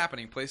see this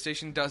happening.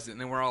 PlayStation does it,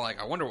 and then we're all like,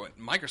 I wonder what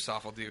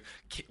Microsoft will do.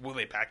 Will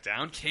they back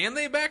down? Can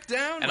they back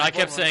down? And I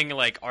kept saying,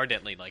 like,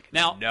 ardently, like,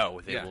 now, no,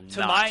 they will to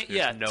not.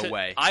 There's no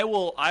way. I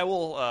will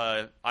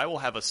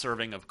have a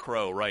serving of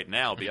crow right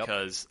now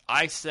because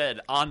I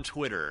said on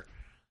Twitter,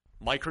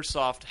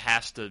 Microsoft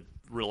has to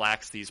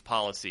relax these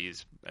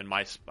policies, and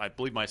I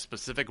believe my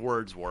specific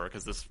words were,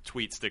 because this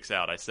tweet sticks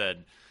out, I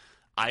said,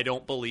 I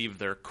don't believe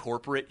their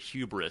corporate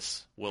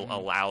hubris will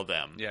allow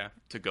them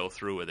to go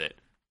through with it,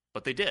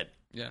 but they did.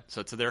 Yeah.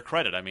 So to their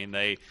credit, I mean,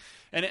 they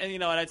and you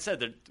know, and I'd said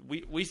that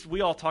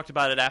we all talked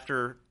about it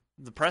after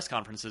the press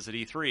conferences at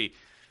E3.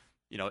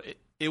 You know,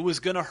 it was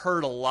going to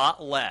hurt a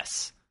lot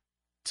less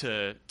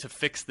to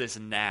fix this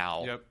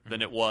now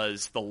than it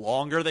was. The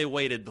longer they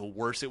waited, the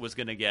worse it was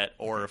going to get.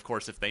 Or, of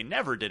course, if they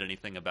never did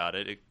anything about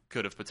it, it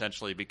could have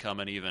potentially become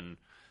an even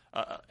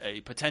a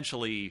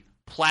potentially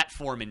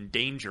platform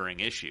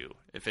endangering issue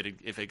if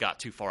it got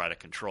too far out of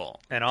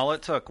control. And all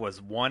it took was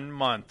 1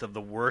 month of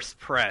the worst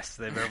press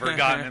they've ever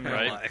gotten in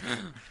their life.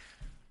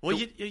 Well,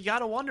 you got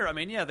to wonder. I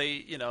mean, yeah,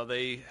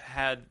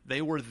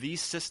 they were the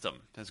system,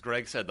 as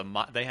Greg said.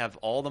 They have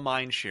all the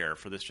mind share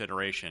for this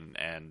generation,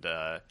 and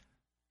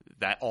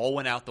that all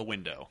went out the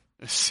window.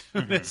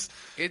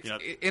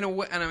 In a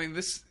way, and I mean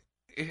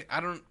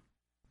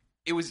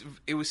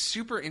It was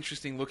super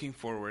interesting looking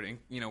forward, and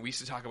we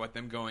used to talk about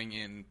them going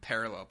in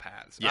parallel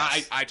paths.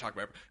 Yes. I talk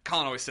about.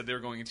 Colin always said they were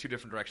going in two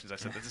different directions. I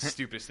said that's the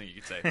stupidest thing you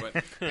could say,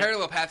 but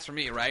parallel paths for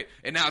me, right?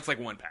 And now it's like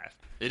one path.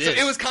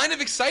 It was kind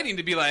of exciting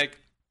to be like,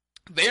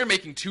 they are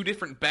making two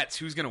different bets.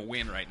 Who's going to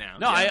win right now?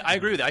 No, I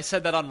agree with you. I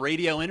said that on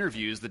radio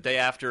interviews the day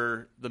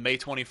after the May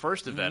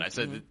 21st event. I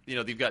said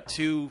they've got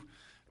two.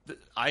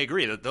 I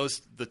agree that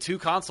the two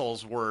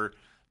consoles were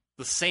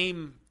the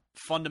same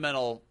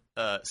fundamental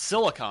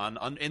silicon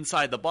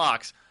inside the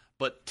box,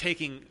 but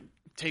taking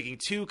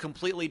two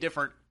completely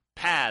different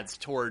paths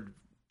toward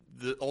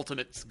the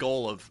ultimate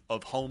goal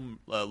of home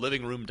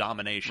living room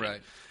domination.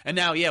 Right. And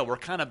now, we're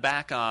kind of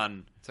back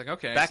on. It's like,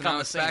 okay, back so on now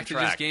the it's same back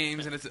track. to just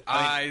games, and it's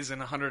eyes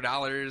and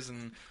 $100,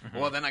 and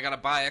well, then I got to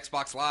buy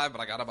Xbox Live, but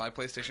I got to buy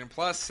PlayStation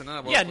Plus, and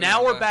then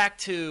now we're back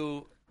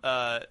to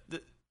I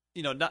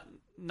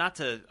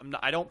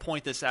don't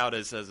point this out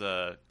as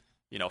a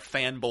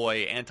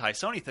fanboy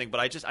anti-Sony thing, but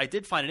I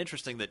did find it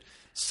interesting that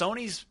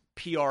Sony's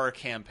PR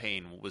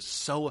campaign was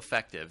so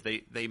effective.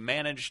 They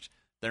managed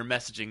their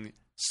messaging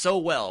so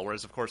well,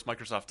 whereas of course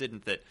Microsoft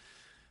didn't. That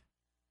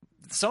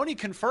Sony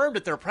confirmed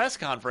at their press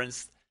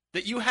conference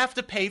that you have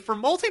to pay for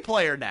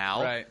multiplayer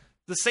now. Right.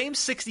 The same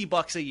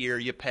 $60 a year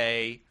you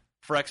pay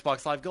for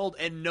Xbox Live Gold,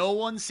 and no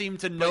one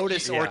seemed to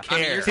notice or care.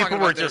 I mean, people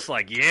were just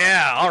like,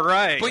 all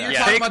right. But you're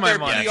talking about their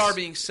money. PR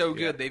being so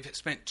good. They've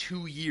spent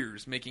 2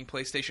 years making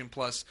PlayStation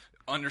Plus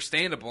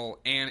understandable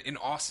and an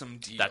awesome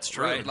deal. That's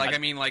true. Right?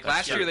 Like,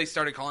 last year they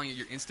started calling it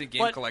your instant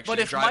game collection.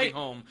 But driving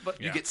home,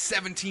 you get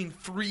 17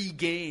 free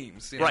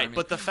games. Right,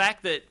 but the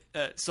fact that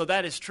so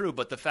that is true.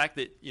 But the fact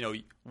that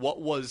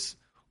what was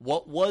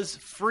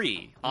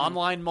free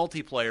online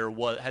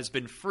multiplayer has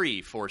been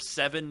free for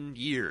 7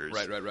 years.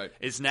 Right.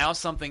 Is now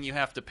something you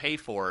have to pay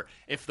for.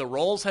 If the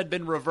roles had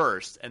been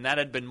reversed and that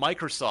had been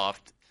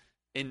Microsoft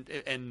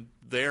and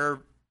their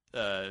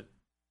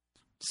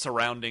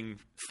surrounding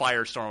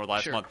firestorm over the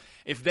last month,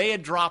 if they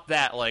had dropped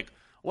that,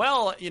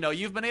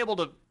 you've been able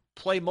to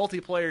play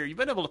multiplayer, you've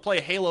been able to play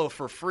Halo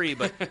for free,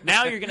 but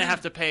now you're going to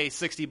have to pay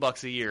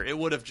 $60 a year. It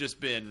would have just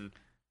been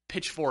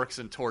pitchforks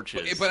and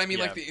torches. But I mean,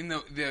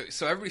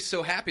 so everybody's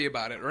so happy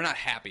about it, or not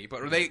happy,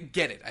 but they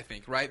get it, I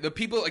think, right? The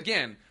people,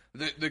 again,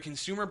 the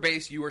consumer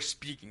base you are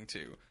speaking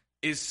to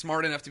is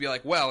smart enough to be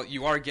like, well,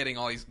 you are getting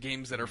all these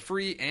games that are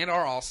free and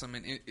are awesome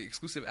and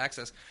exclusive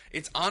access.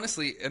 It's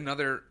honestly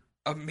another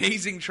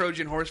amazing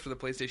Trojan horse for the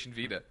PlayStation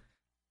Vita.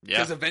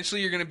 Because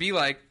eventually you're going to be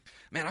like,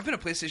 man, I've been a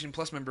PlayStation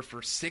Plus member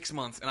for 6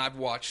 months, and I've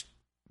watched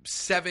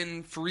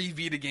 7 free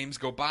Vita games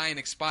go by and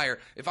expire.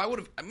 If I would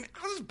have,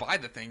 I'll just buy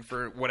the thing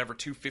for whatever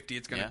 $250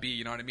 it's going to be.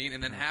 You know what I mean?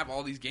 And then have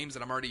all these games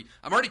that I'm already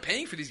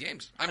paying for these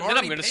games. I'm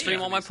going to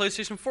stream all my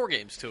PlayStation 4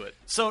 games to it.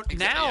 So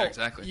now,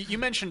 you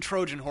mentioned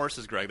Trojan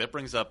horses, Greg. That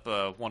brings up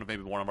one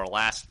of our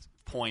last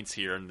points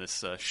here in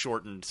this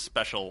shortened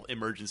special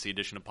emergency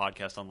edition of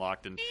Podcast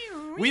Unlocked. And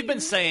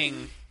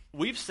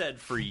we've said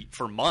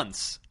for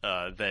months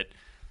that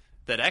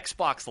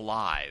Xbox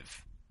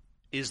Live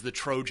is the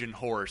Trojan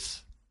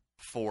horse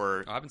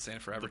for I've been saying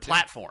it forever. The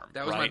platform.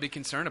 That was my big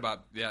concern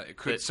about.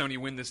 Could Sony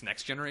win this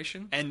next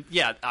generation? And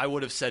I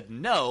would have said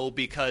no,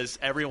 because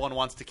everyone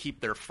wants to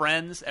keep their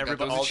friends.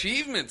 Everybody, those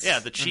achievements. Yeah,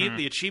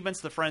 the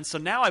achievements, the friends. So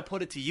now I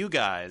put it to you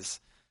guys,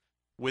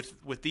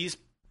 with these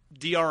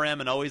DRM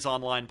and always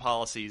online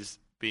policies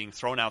being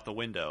thrown out the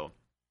window,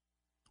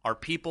 are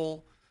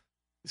people?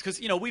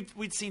 Because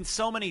we'd seen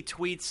so many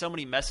tweets, so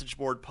many message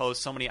board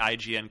posts, so many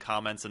IGN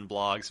comments and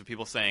blogs of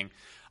people saying,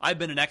 "I've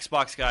been an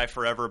Xbox guy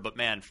forever, but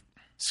man,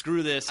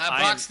 screw this.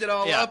 I boxed it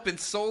all up and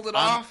sold it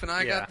off, and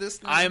I got this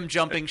thing." I am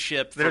jumping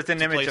ship. There's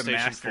an image of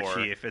Master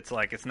Chief. It's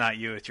like, it's not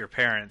you, it's your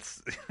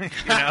parents.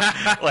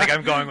 Like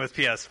I'm going with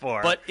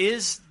PS4. But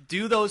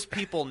do those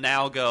people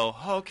now go,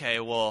 okay,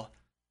 well,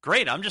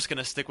 great, I'm just going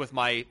to stick with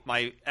my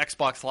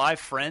Xbox Live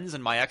friends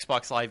and my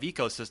Xbox Live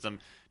ecosystem?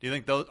 Do you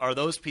think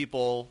those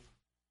people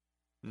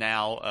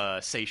now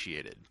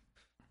satiated?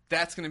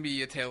 That's going to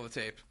be a tale of the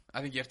tape.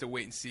 I think you have to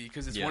wait and see,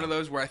 because it's one of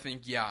those where I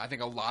think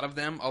a lot of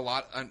them,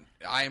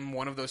 I am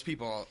one of those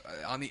people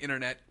on the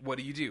internet. What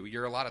do?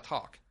 You're a lot of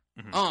talk.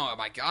 Mm-hmm. Oh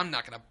my God, I'm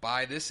not going to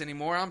buy this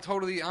anymore. I'm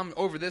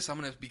over this. I'm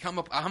going to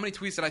become how many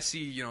tweets did I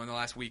see, in the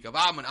last week of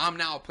I'm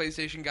now a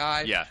PlayStation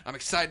guy. Yeah. I'm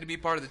excited to be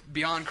part of the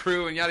Beyond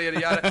crew and yada, yada,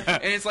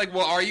 yada. And it's like,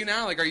 well, are you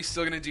now? Like, are you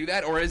still going to do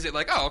that? Or is it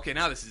like, oh, okay,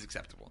 now this is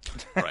acceptable?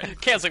 Right.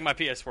 Canceling my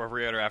PS4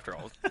 pre-order after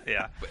all.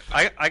 Yeah.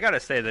 I got to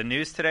say, the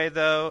news today,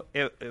 though,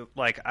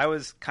 like, I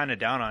was kind of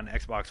down on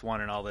Xbox One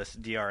and all this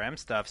DRM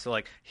stuff. So,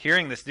 like,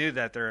 hearing this news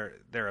that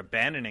they're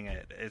abandoning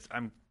it,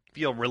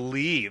 feel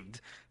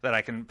relieved that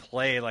I can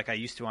play like I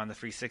used to on the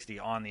 360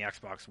 on the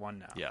Xbox One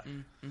now. Yeah.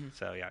 Mm-hmm.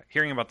 So yeah,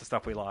 hearing about the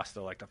stuff we lost,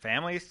 though, like the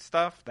family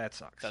stuff, that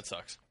sucks. That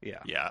sucks. Yeah.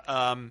 Yeah.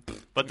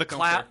 But the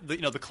cloud,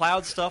 the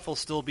cloud stuff will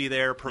still be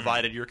there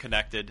provided you're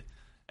connected,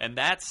 and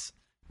that's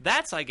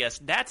I guess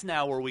that's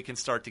now where we can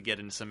start to get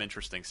into some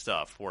interesting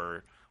stuff.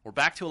 Where we're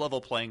back to a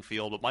level playing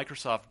field, but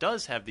Microsoft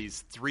does have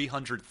these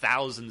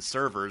 300,000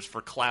 servers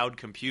for cloud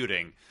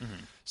computing. Mm-hmm.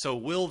 So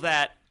will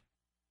that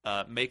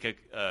make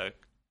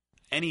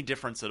any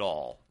difference at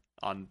all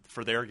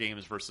for their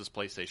games versus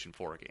PlayStation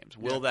 4 games?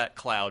 Will that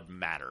cloud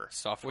matter?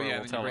 Software will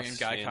then tell us. Bring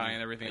in Gaikai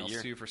and everything else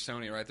year. Too for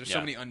Sony, right? There's so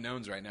many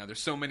unknowns right now.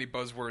 There's so many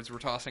buzzwords we're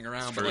tossing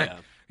around. But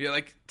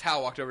like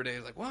Tal walked over today.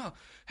 He's like, "Wow,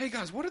 hey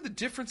guys, what are the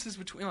differences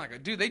between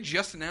dude? They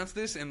just announced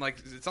this, and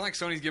it's not like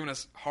Sony's giving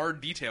us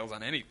hard details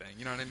on anything.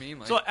 You know what I mean?"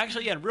 Like, so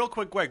actually, real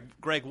quick,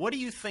 Greg, what do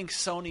you think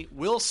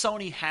will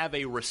Sony have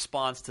a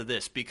response to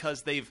this?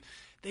 Because they've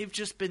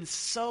just been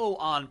so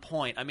on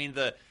point. I mean,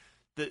 the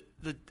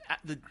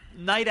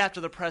night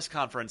after the press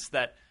conference,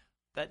 that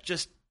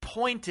just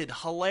pointed,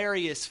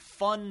 hilarious,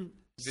 fun,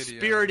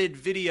 spirited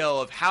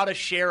video of how to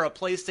share a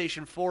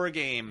PlayStation 4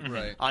 game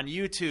on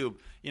YouTube.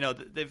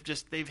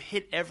 They've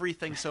hit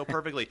everything so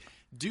perfectly.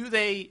 Do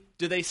they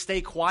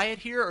stay quiet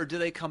here, or do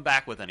they come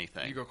back with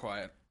anything? You go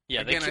quiet.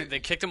 Yeah, they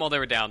kicked them while they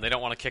were down. They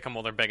don't want to kick them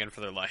while they're begging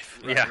for their life.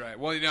 Right.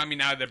 Well,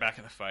 now they're back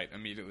in the fight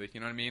immediately. You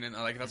know what I mean? And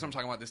that's what I'm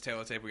talking about. This tale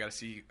of tape. We got to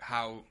see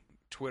how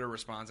Twitter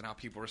responds and how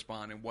people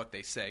respond and what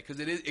they say, because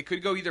it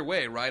could go either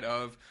way, right?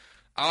 Of,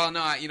 oh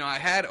no, I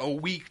had a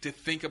week to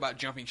think about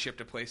jumping ship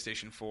to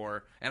PlayStation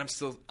 4, and I'm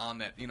still on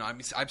that.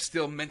 I'm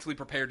still mentally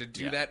prepared to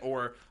do that.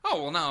 Or,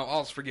 oh well, now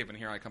all's forgiven.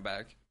 Here I come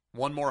back.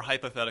 One more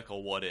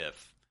hypothetical. What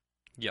if?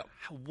 Yep.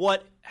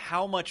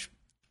 How much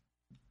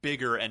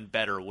bigger and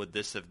better would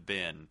this have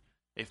been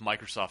if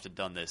Microsoft had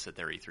done this at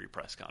their E3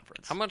 press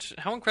conference?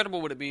 How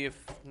incredible would it be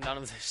if none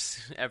of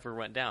this ever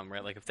went down,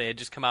 right? Like if they had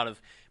just come out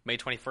of May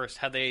 21st,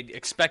 had they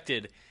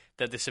expected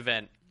that this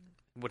event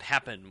would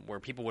happen where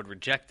people would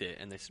reject it,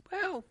 and they said,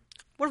 well,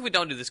 what if we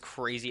don't do this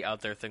crazy out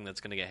there thing that's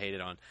going to get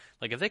hated on?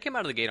 Like if they came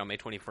out of the gate on May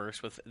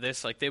 21st with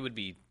this, like they would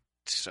be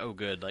so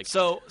good. Like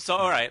so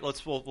all right,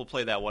 we'll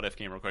play that what if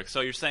game real quick. So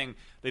you're saying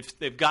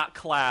they've got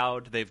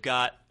cloud, they've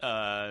got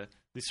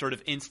these sort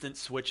of instant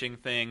switching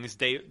things,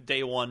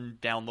 day one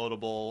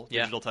downloadable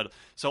digital title.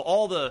 So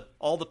all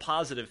the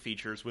positive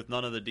features with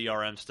none of the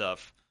DRM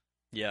stuff.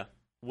 Yeah.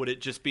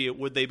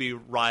 Would they be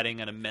riding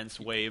an immense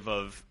wave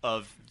of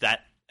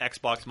that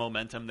Xbox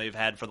momentum they've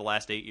had for the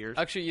last 8 years?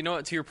 Actually, you know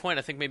what? To your point,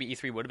 I think maybe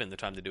E3 would have been the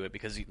time to do it,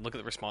 because you look at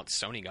the response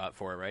Sony got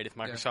for it, right? If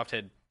Microsoft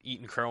had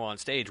eaten crow on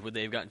stage, would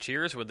they have gotten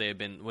cheers? Would it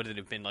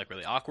have been like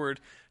really awkward?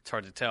 It's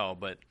hard to tell,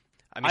 but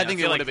I think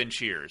it would have been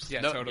cheers.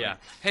 Yeah, totally. Yeah.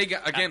 Hey,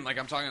 again, like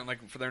I'm talking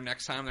like for their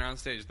next time they're on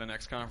stage, the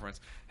next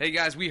conference. Hey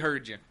guys, we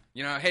heard you.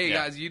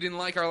 Guys, you didn't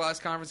like our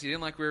last conference. You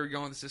didn't like where we were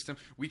going with the system.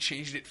 We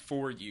changed it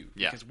for you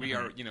because we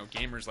are,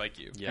 gamers like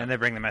you. Yeah. And they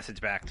bring the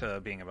message back to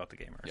being about the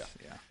gamers.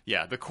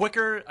 Yeah. The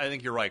quicker, I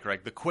think you're right,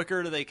 Greg. The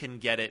quicker they can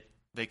get it,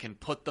 they can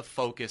put the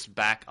focus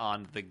back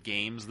on the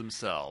games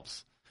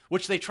themselves,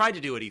 which they tried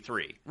to do at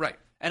E3. Right.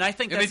 And I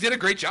think they did a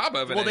great job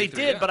of it. Well, they E3,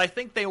 did, but I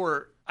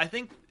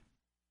think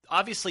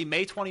obviously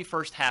May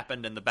 21st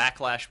happened and the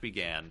backlash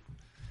began,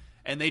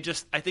 and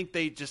I think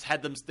they just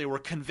had them. They were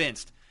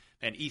convinced,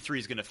 and E3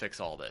 is going to fix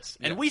all this.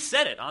 And we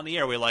said it on the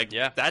air. We're like,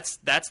 that's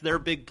their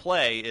big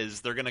play,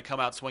 is they're going to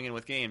come out swinging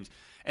with games,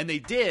 and they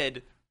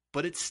did.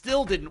 But it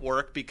still didn't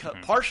work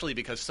partially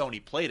because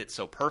Sony played it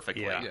so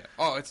perfectly. Yeah.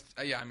 Oh, it's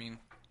I mean,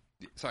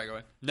 sorry, go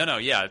ahead. No,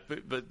 yeah,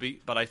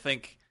 but I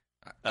think.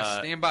 I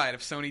stand by it.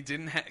 If Sony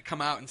didn't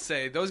come out and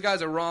say those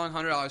guys are wrong,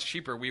 $100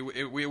 cheaper, we would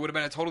have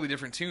been a totally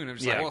different tune. It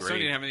was like, well, Sony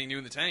didn't have anything new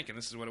in the tank, and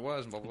this is what it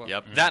was, and blah blah blah.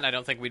 Yep. That, and I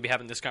don't think we'd be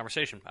having this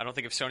conversation. I don't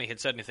think if Sony had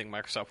said anything,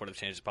 Microsoft would have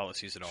changed its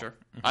policies at all. Sure.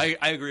 I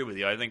agree with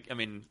you.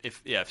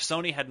 If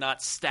Sony had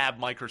not stabbed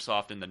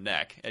Microsoft in the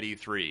neck at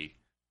E3,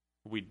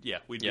 we'd be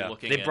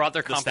looking. They brought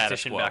their the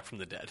competition back from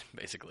the dead,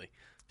 basically.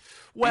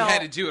 Well, you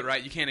had to do it,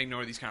 right? You can't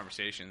ignore these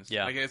conversations.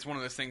 Yeah. Like, it's one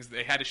of those things,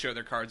 they had to show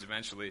their cards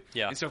eventually.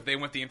 Yeah. And so if they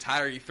went the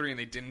entire E3 and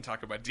they didn't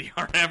talk about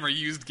DRM or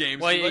used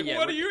games, what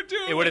are you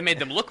doing? It would have made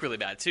them look really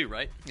bad, too,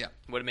 right? Yeah.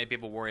 It would have made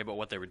people worry about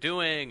what they were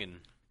doing and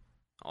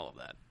all of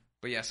that.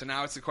 But yeah, so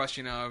now it's the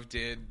question of,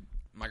 did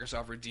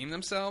Microsoft redeem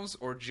themselves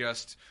or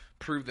just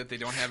prove that they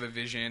don't have a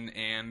vision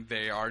and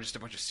they are just a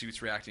bunch of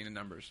suits reacting to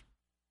numbers?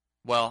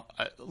 Well,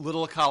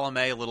 little column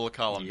A, little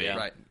column B.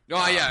 Right.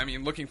 Oh, yeah, I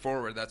mean, looking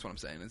forward, that's what I'm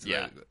saying. It's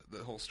Yeah.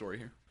 the whole story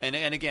here. And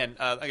again,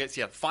 I guess,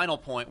 final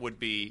point would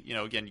be,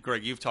 again,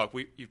 Greg, you've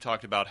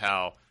talked about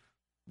how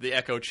the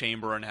echo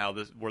chamber and how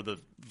we're the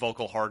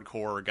vocal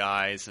hardcore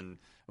guys, and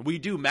we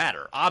do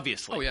matter,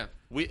 obviously. Oh, yeah.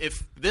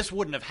 If this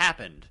wouldn't have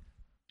happened,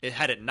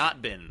 had it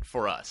not been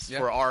for us,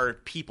 for our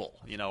people,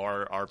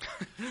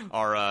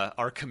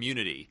 our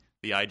community,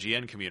 the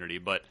IGN community.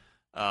 But,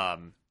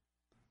 damn,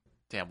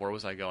 where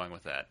was I going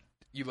with that?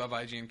 You love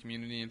IGN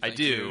community, and I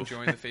do. You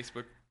join the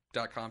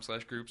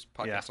Facebook.com/groups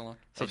podcast along.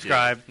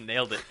 Subscribe.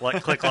 Nailed it.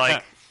 Click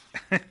like.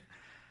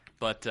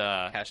 But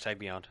Hashtag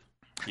beyond.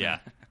 yeah,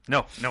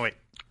 No, wait.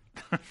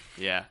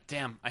 yeah.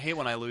 Damn, I hate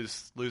when I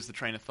lose the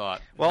train of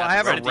thought. Well, I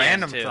have right a at the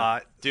end, random too.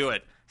 thought. Do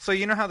it. So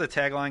you know how the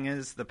tagline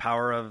is the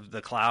power of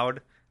the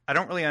cloud? I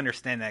don't really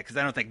understand that because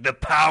I don't think the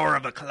power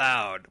of a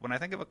cloud. When I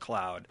think of a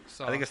cloud,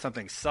 I think of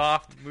something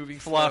soft, Moving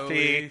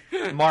fluffy,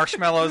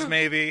 marshmallows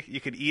maybe. You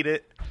could eat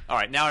it. All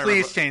right, now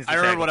Please change the I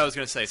remember tagline. what I was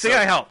going to say. See,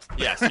 I helped.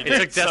 Yes, you It did.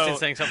 took Destin So-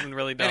 saying something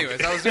really dumb.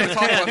 Anyways, I was going to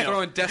talk about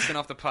throwing Destin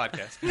off the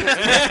podcast.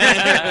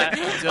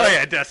 Oh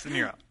yeah, Destin,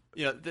 you're up.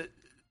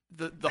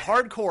 The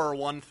hardcore are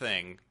one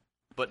thing,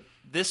 but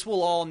this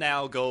will all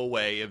now go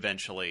away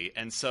eventually,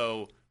 and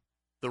so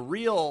the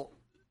real,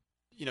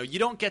 you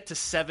don't get to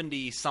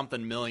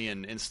 70-something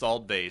million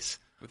installed base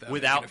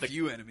without a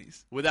few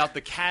enemies. without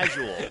the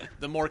casual,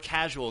 the more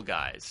casual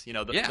guys,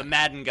 the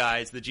Madden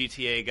guys, the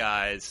GTA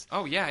guys,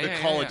 Oh, yeah, the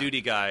yeah, Call yeah, of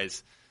Duty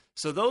guys.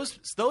 So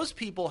those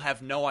people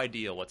have no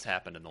idea what's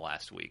happened in the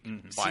last week.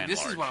 See,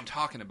 this is what I'm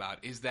talking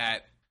about, is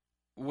that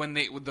when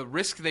the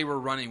risk they were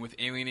running with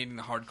alienating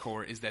the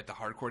hardcore is that the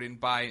hardcore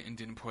didn't buy it and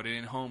didn't put it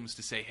in homes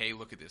to say, hey,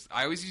 look at this.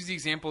 I always use the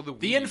example of the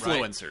The Wii,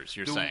 influencers, right?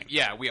 you're saying.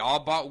 Yeah, we all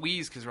bought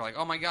Wiis because we're like,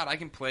 oh my god, I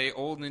can play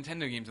old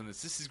Nintendo games on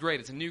this. This is great.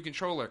 It's a new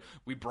controller.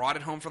 We brought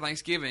it home for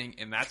Thanksgiving,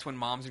 and that's when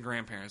moms and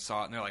grandparents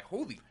saw it, and they're like,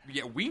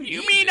 we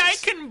need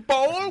this. can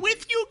bowl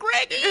with you,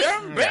 Greggy?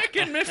 I'm back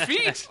in my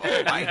feet.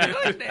 Oh my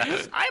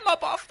goodness! I'm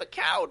up off the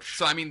couch.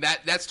 So, I mean,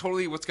 that's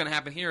totally what's going to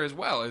happen here as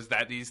well, is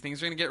that these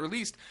things are going to get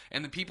released,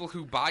 and the people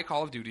who buy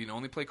Call of Duty and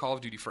only play Call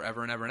of Duty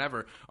forever and ever and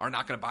ever are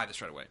not going to buy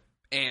this right away.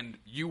 And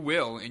you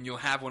will, and you'll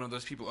have one of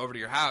those people over to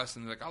your house,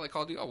 and they're like, oh, they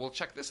Call of Duty, oh, well,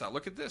 check this out,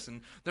 look at this,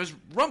 and there's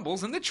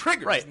rumbles in the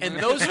triggers. Right, and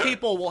those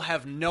people will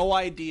have no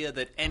idea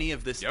that any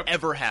of this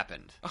ever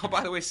happened. Oh,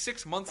 by the way,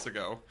 6 months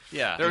ago,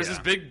 Yeah. there was this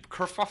big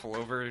kerfuffle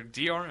over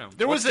DRM.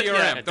 There What's was a- DRM?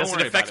 yeah, Don't Does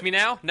worry it affect about me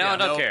now? No, I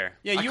don't care.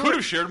 Yeah, I you could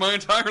have shared my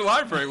entire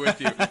library with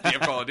you. Do you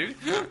have Call of Duty?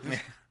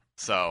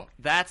 So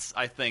that's,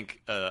 I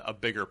think, a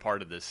bigger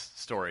part of this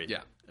story. Yeah.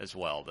 As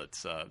well.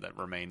 That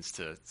remains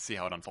to see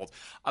how it unfolds.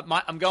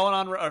 I'm going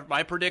on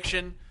my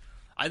prediction.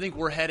 I think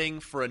we're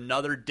heading for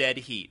another dead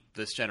heat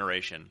this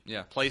generation.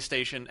 Yeah.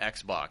 PlayStation,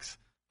 Xbox,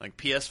 like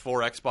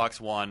PS4, Xbox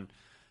One.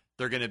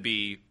 They're going to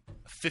be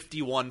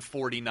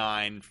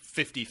 51-49,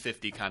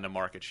 50-50 kind of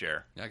market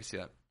share. Yeah, I can see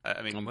that.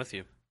 I mean, I'm with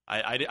you.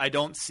 I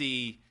don't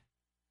see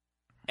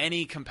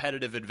any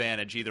competitive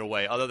advantage either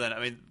way. Other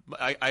than,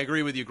 I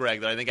agree with you,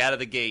 Greg, that I think out of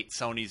the gate,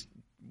 Sony's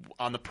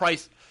on the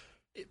price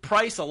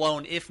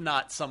alone, if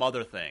not some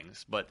other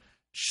things, but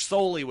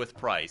solely with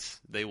price,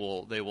 they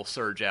will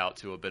surge out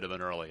to a bit of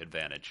an early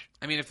advantage.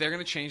 I mean, if they're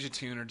going to change the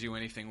tune or do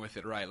anything with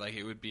it right, like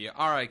it would be,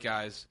 all right,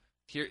 guys,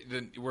 here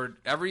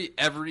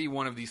every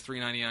one of these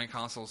 $399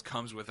 consoles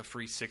comes with a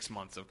free 6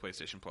 months of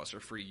PlayStation Plus or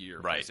free year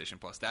of Right. PlayStation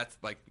Plus. That's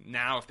like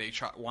now if they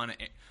want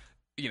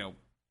to,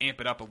 amp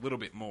it up a little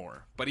bit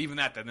more. But even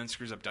that then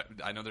screws up.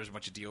 I know there's a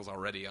bunch of deals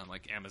already on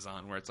like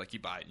Amazon where it's like you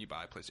buy it and you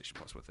buy PlayStation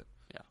Plus with it.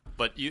 Yeah,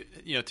 but you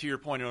to your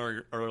point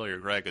earlier,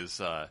 Greg, is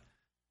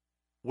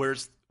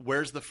where's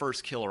the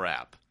first killer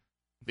app?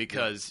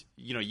 Because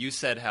you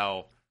said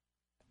how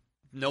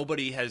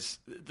nobody has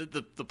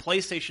the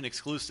PlayStation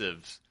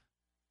exclusives,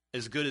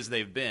 as good as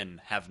they've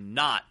been, have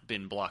not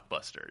been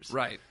blockbusters.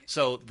 Right.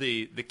 So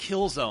the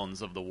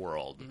Killzones of the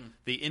world,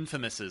 the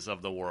Infamouses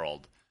of the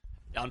world,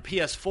 on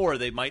PS4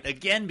 they might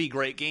again be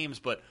great games,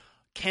 but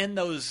can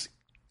those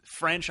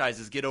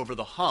franchises get over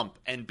the hump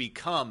and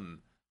become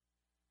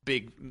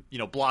big,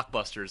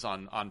 blockbusters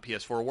on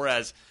PS4?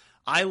 Whereas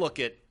I look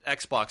at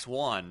Xbox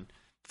One,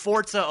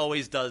 Forza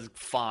always does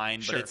fine,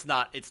 Sure.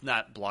 but it's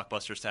not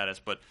blockbuster status.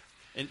 But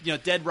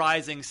Dead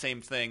Rising, same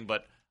thing.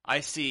 But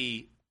I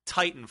see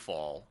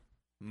Titanfall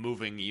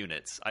moving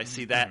units. I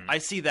see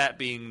that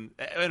being,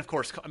 and of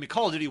course,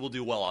 Call of Duty will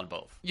do well on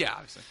both. Yeah,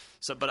 obviously.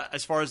 So, but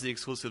as far as the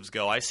exclusives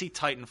go, I see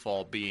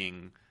Titanfall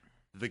being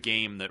the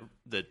game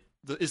that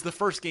is the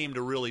first game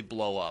to really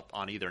blow up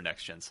on either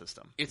next gen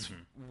system. It's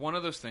one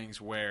of those things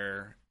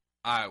where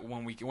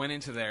when we went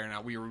into there,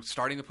 now we were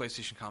starting the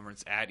PlayStation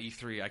conference at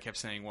E3, I kept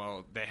saying,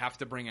 well, they have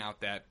to bring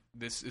out that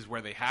this is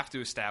where they have to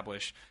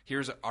establish,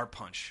 here's our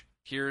punch.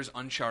 Here's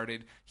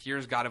Uncharted.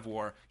 Here's God of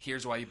War.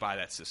 Here's why you buy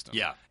that system.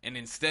 Yeah. And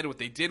instead what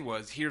they did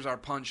was, here's our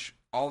punch.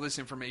 all this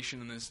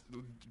information and this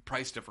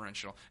price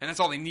differential, and that's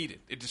all they needed.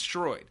 It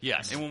destroyed.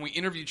 Yes. And when we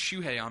interviewed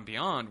Shuhei on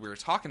Beyond, we were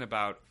talking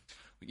about,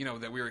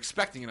 that we were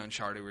expecting an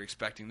Uncharted, we were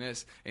expecting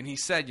this, and he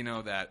said,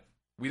 that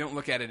we don't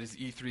look at it as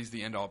E3's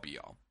the end all be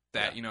all.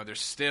 That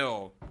there's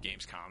still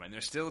Gamescom and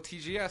there's still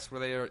TGS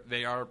where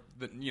they are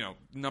the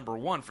number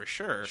one for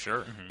sure.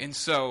 Sure. Mm-hmm. And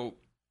so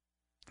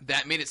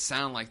that made it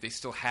sound like they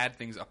still had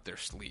things up their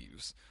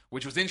sleeves,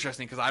 which was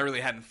interesting because I really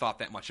hadn't thought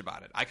that much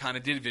about it. I kind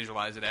of did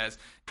visualize it as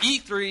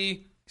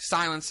E3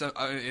 silence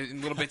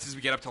in little bits as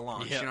we get up to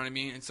launch. You know what I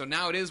mean? And so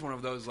now it is one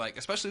of those, like,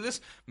 especially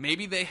this.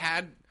 Maybe they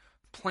had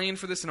planned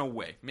for this in a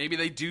way. Maybe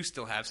they do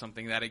still have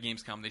something that at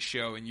Gamescom they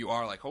show, and you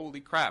are like,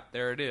 holy crap,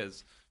 there it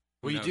is.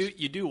 Well,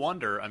 you do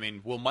wonder. I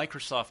mean, will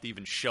Microsoft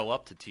even show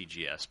up to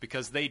TGS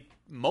because they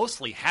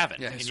mostly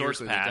haven't in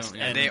years past,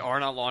 and they are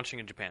not launching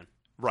in Japan,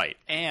 right?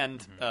 And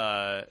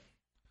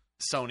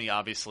Sony,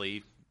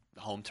 obviously,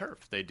 home turf.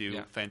 They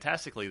do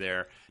fantastically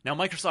there. Now,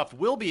 Microsoft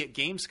will be at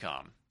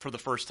Gamescom for the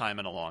first time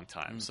in a long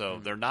time, so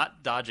they're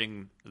not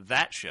dodging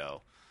that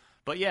show.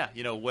 But yeah,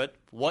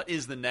 what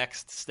is the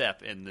next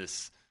step in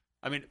this?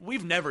 I mean,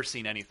 we've never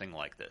seen anything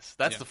like this.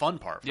 That's the fun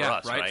part for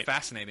us, right?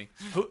 Fascinating.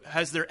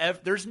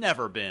 There's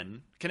never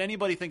been. Can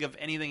anybody think of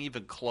anything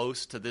even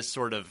close to this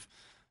sort of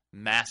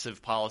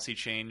massive policy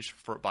change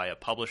by a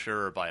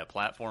publisher or by a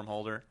platform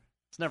holder?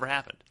 It's never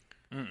happened.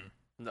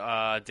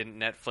 Didn't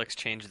Netflix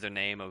change the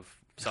name of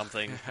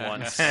something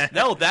once?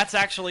 No, that's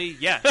actually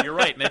you're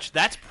right, Mitch.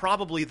 That's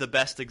probably the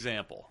best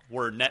example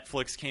where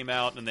Netflix came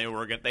out and they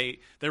were going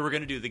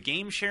to do the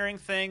game sharing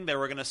thing. They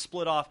were going to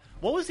split off.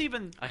 What was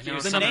even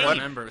the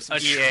name?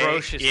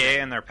 Atrocious. EA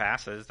and their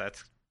passes.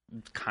 That's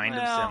kind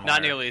of similar.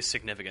 Not nearly as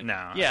significant.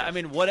 No. Yeah, I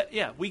mean, what?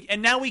 Yeah,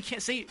 now we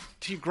can't see.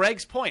 To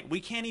Greg's point,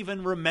 we can't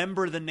even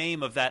remember the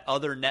name of that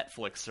other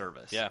Netflix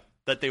service. Yeah.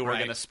 That they were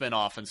going to spin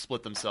off and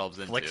split themselves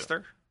into.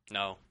 Flickster?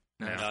 No.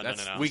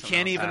 We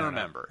can't even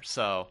remember.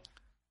 So.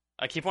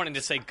 I keep wanting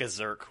to say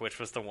Gazerk, which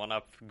was the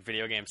one-up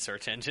video game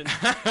search engine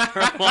for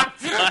a long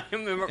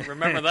time.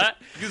 Remember that?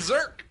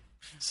 Gazerk!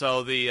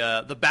 So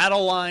the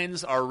battle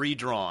lines are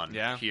redrawn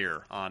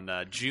here on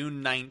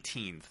June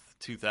 19th,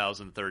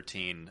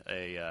 2013.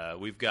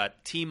 We've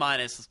got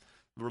T-minus,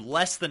 we're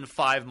less than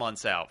 5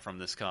 months out from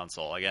this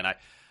console. Again,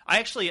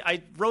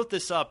 I wrote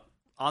this up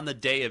on the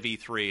day of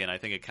E3, and I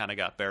think it kind of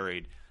got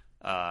buried.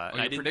 Your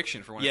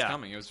prediction for when it's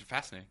coming. It was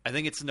fascinating. I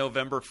think it's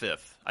November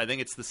 5th. I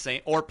think it's the same,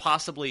 or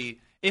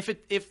possibly...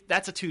 If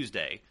that's a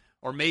Tuesday,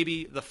 or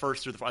maybe the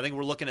first or I think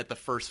we're looking at the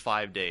first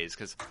 5 days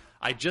because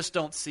I just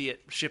don't see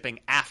it shipping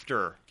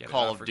after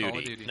Call of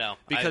Duty. No,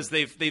 because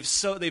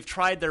they've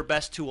tried their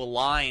best to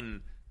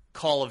align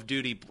Call of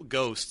Duty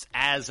Ghosts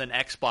as an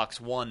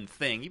Xbox One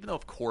thing, even though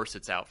of course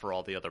it's out for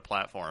all the other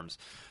platforms.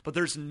 But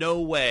there's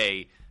no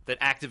way that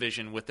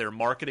Activision, with their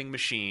marketing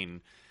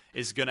machine,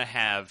 is going to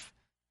have.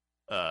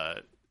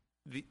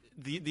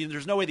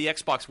 There's no way the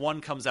Xbox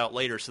One comes out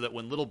later so that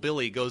when little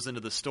Billy goes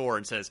into the store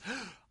and says,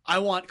 I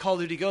want Call of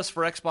Duty Ghosts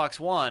for Xbox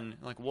One,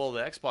 I'm like, well,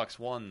 the Xbox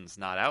One's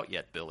not out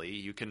yet, Billy.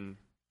 You can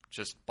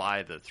just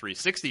buy the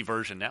 360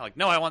 version now. Like,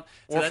 no, I want...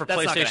 So or for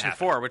PlayStation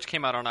 4, which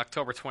came out on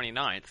October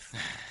 29th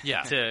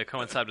to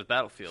coincide with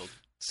Battlefield.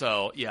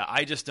 So, yeah,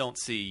 I just don't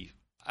see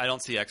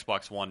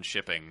Xbox One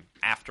shipping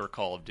after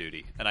Call of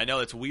Duty. And I know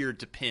it's weird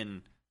to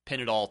pin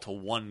it all to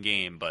one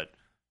game, but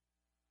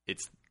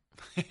it's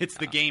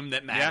the game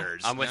that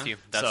matters. I'm with you.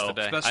 That's the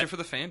day. Especially for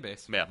the fan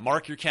base. Yeah,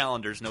 mark your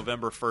calendars,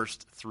 November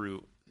 1st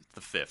through the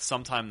 5th.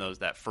 Sometime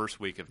that first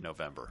week of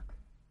November.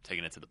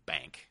 Taking it to the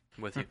bank.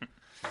 With you.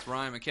 It's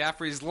Ryan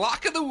McCaffrey's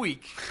Lock of the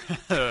Week.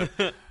 Yeah.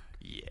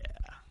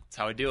 That's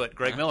how I do it.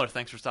 Greg Miller,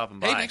 thanks for stopping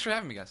by. Hey, thanks for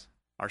having me, guys.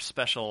 Our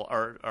special,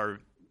 our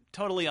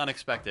totally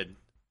unexpected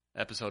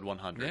episode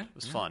 100. It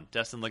was fun.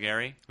 Destin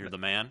Legary, you're the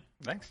man.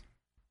 Thanks.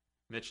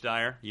 Mitch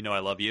Dyer, you know I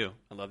love you.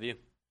 I love you.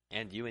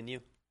 And you and you.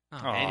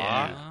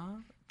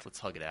 Aww. Let's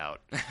hug it out.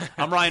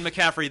 I'm Ryan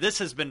McCaffrey. This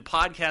has been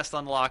Podcast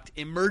Unlocked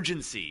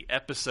Emergency,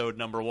 episode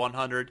number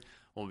 100.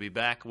 We'll be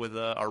back with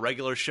our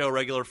regular show,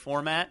 regular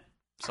format,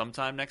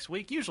 sometime next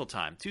week. Usual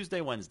time,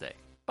 Tuesday, Wednesday.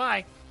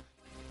 Bye.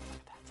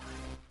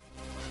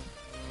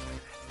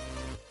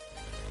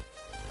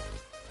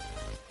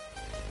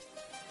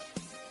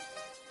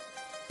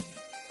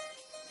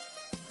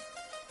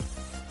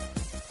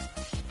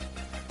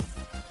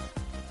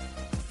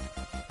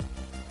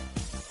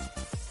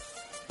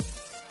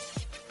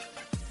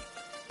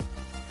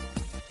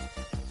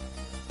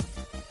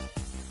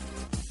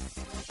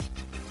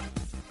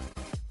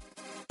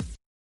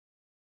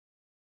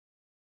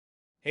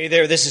 Hey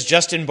there, this is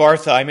Justin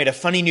Bartha. I made a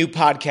funny new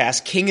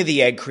podcast, King of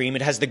the Egg Cream.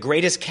 It has the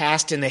greatest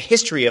cast in the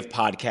history of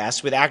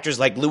podcasts with actors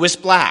like Louis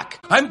Black.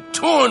 I'm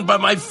torn by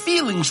my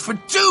feelings for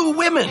two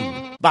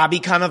women. Bobby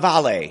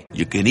Cannavale.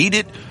 You can eat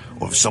it,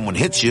 or if someone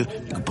hits you,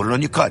 you can put it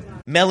on your cut.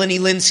 Melanie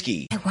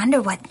Linsky, I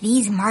wonder what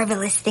these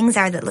marvelous things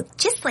are that look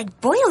just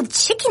like boiled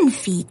chicken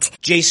feet.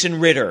 Jason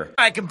Ritter,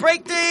 I can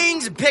break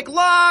things and pick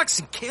locks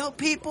and kill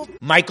people.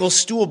 Michael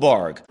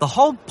Stuhlbarg, The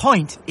whole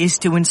point is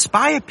to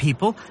inspire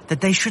people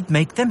that they should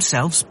make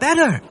themselves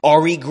better.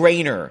 Ari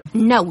Grainer,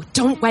 No,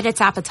 don't whet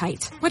its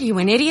appetite. What are you,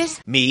 an idiot?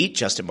 me,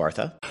 Justin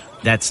Bartha,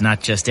 That's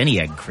not just any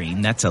egg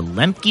cream, that's a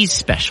Lemke's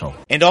special.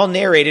 and all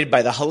narrated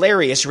by the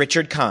hilarious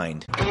Richard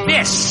Kind.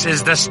 This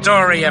is the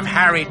story of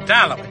Harry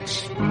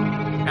Dalowitz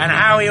and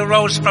how he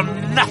rose from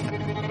nothing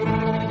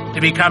to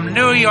become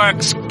New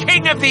York's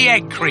King of the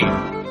Egg Cream.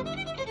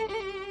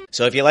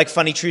 So if you like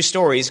funny true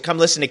stories, come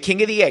listen to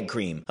King of the Egg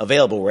Cream,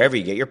 available wherever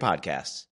you get your podcasts.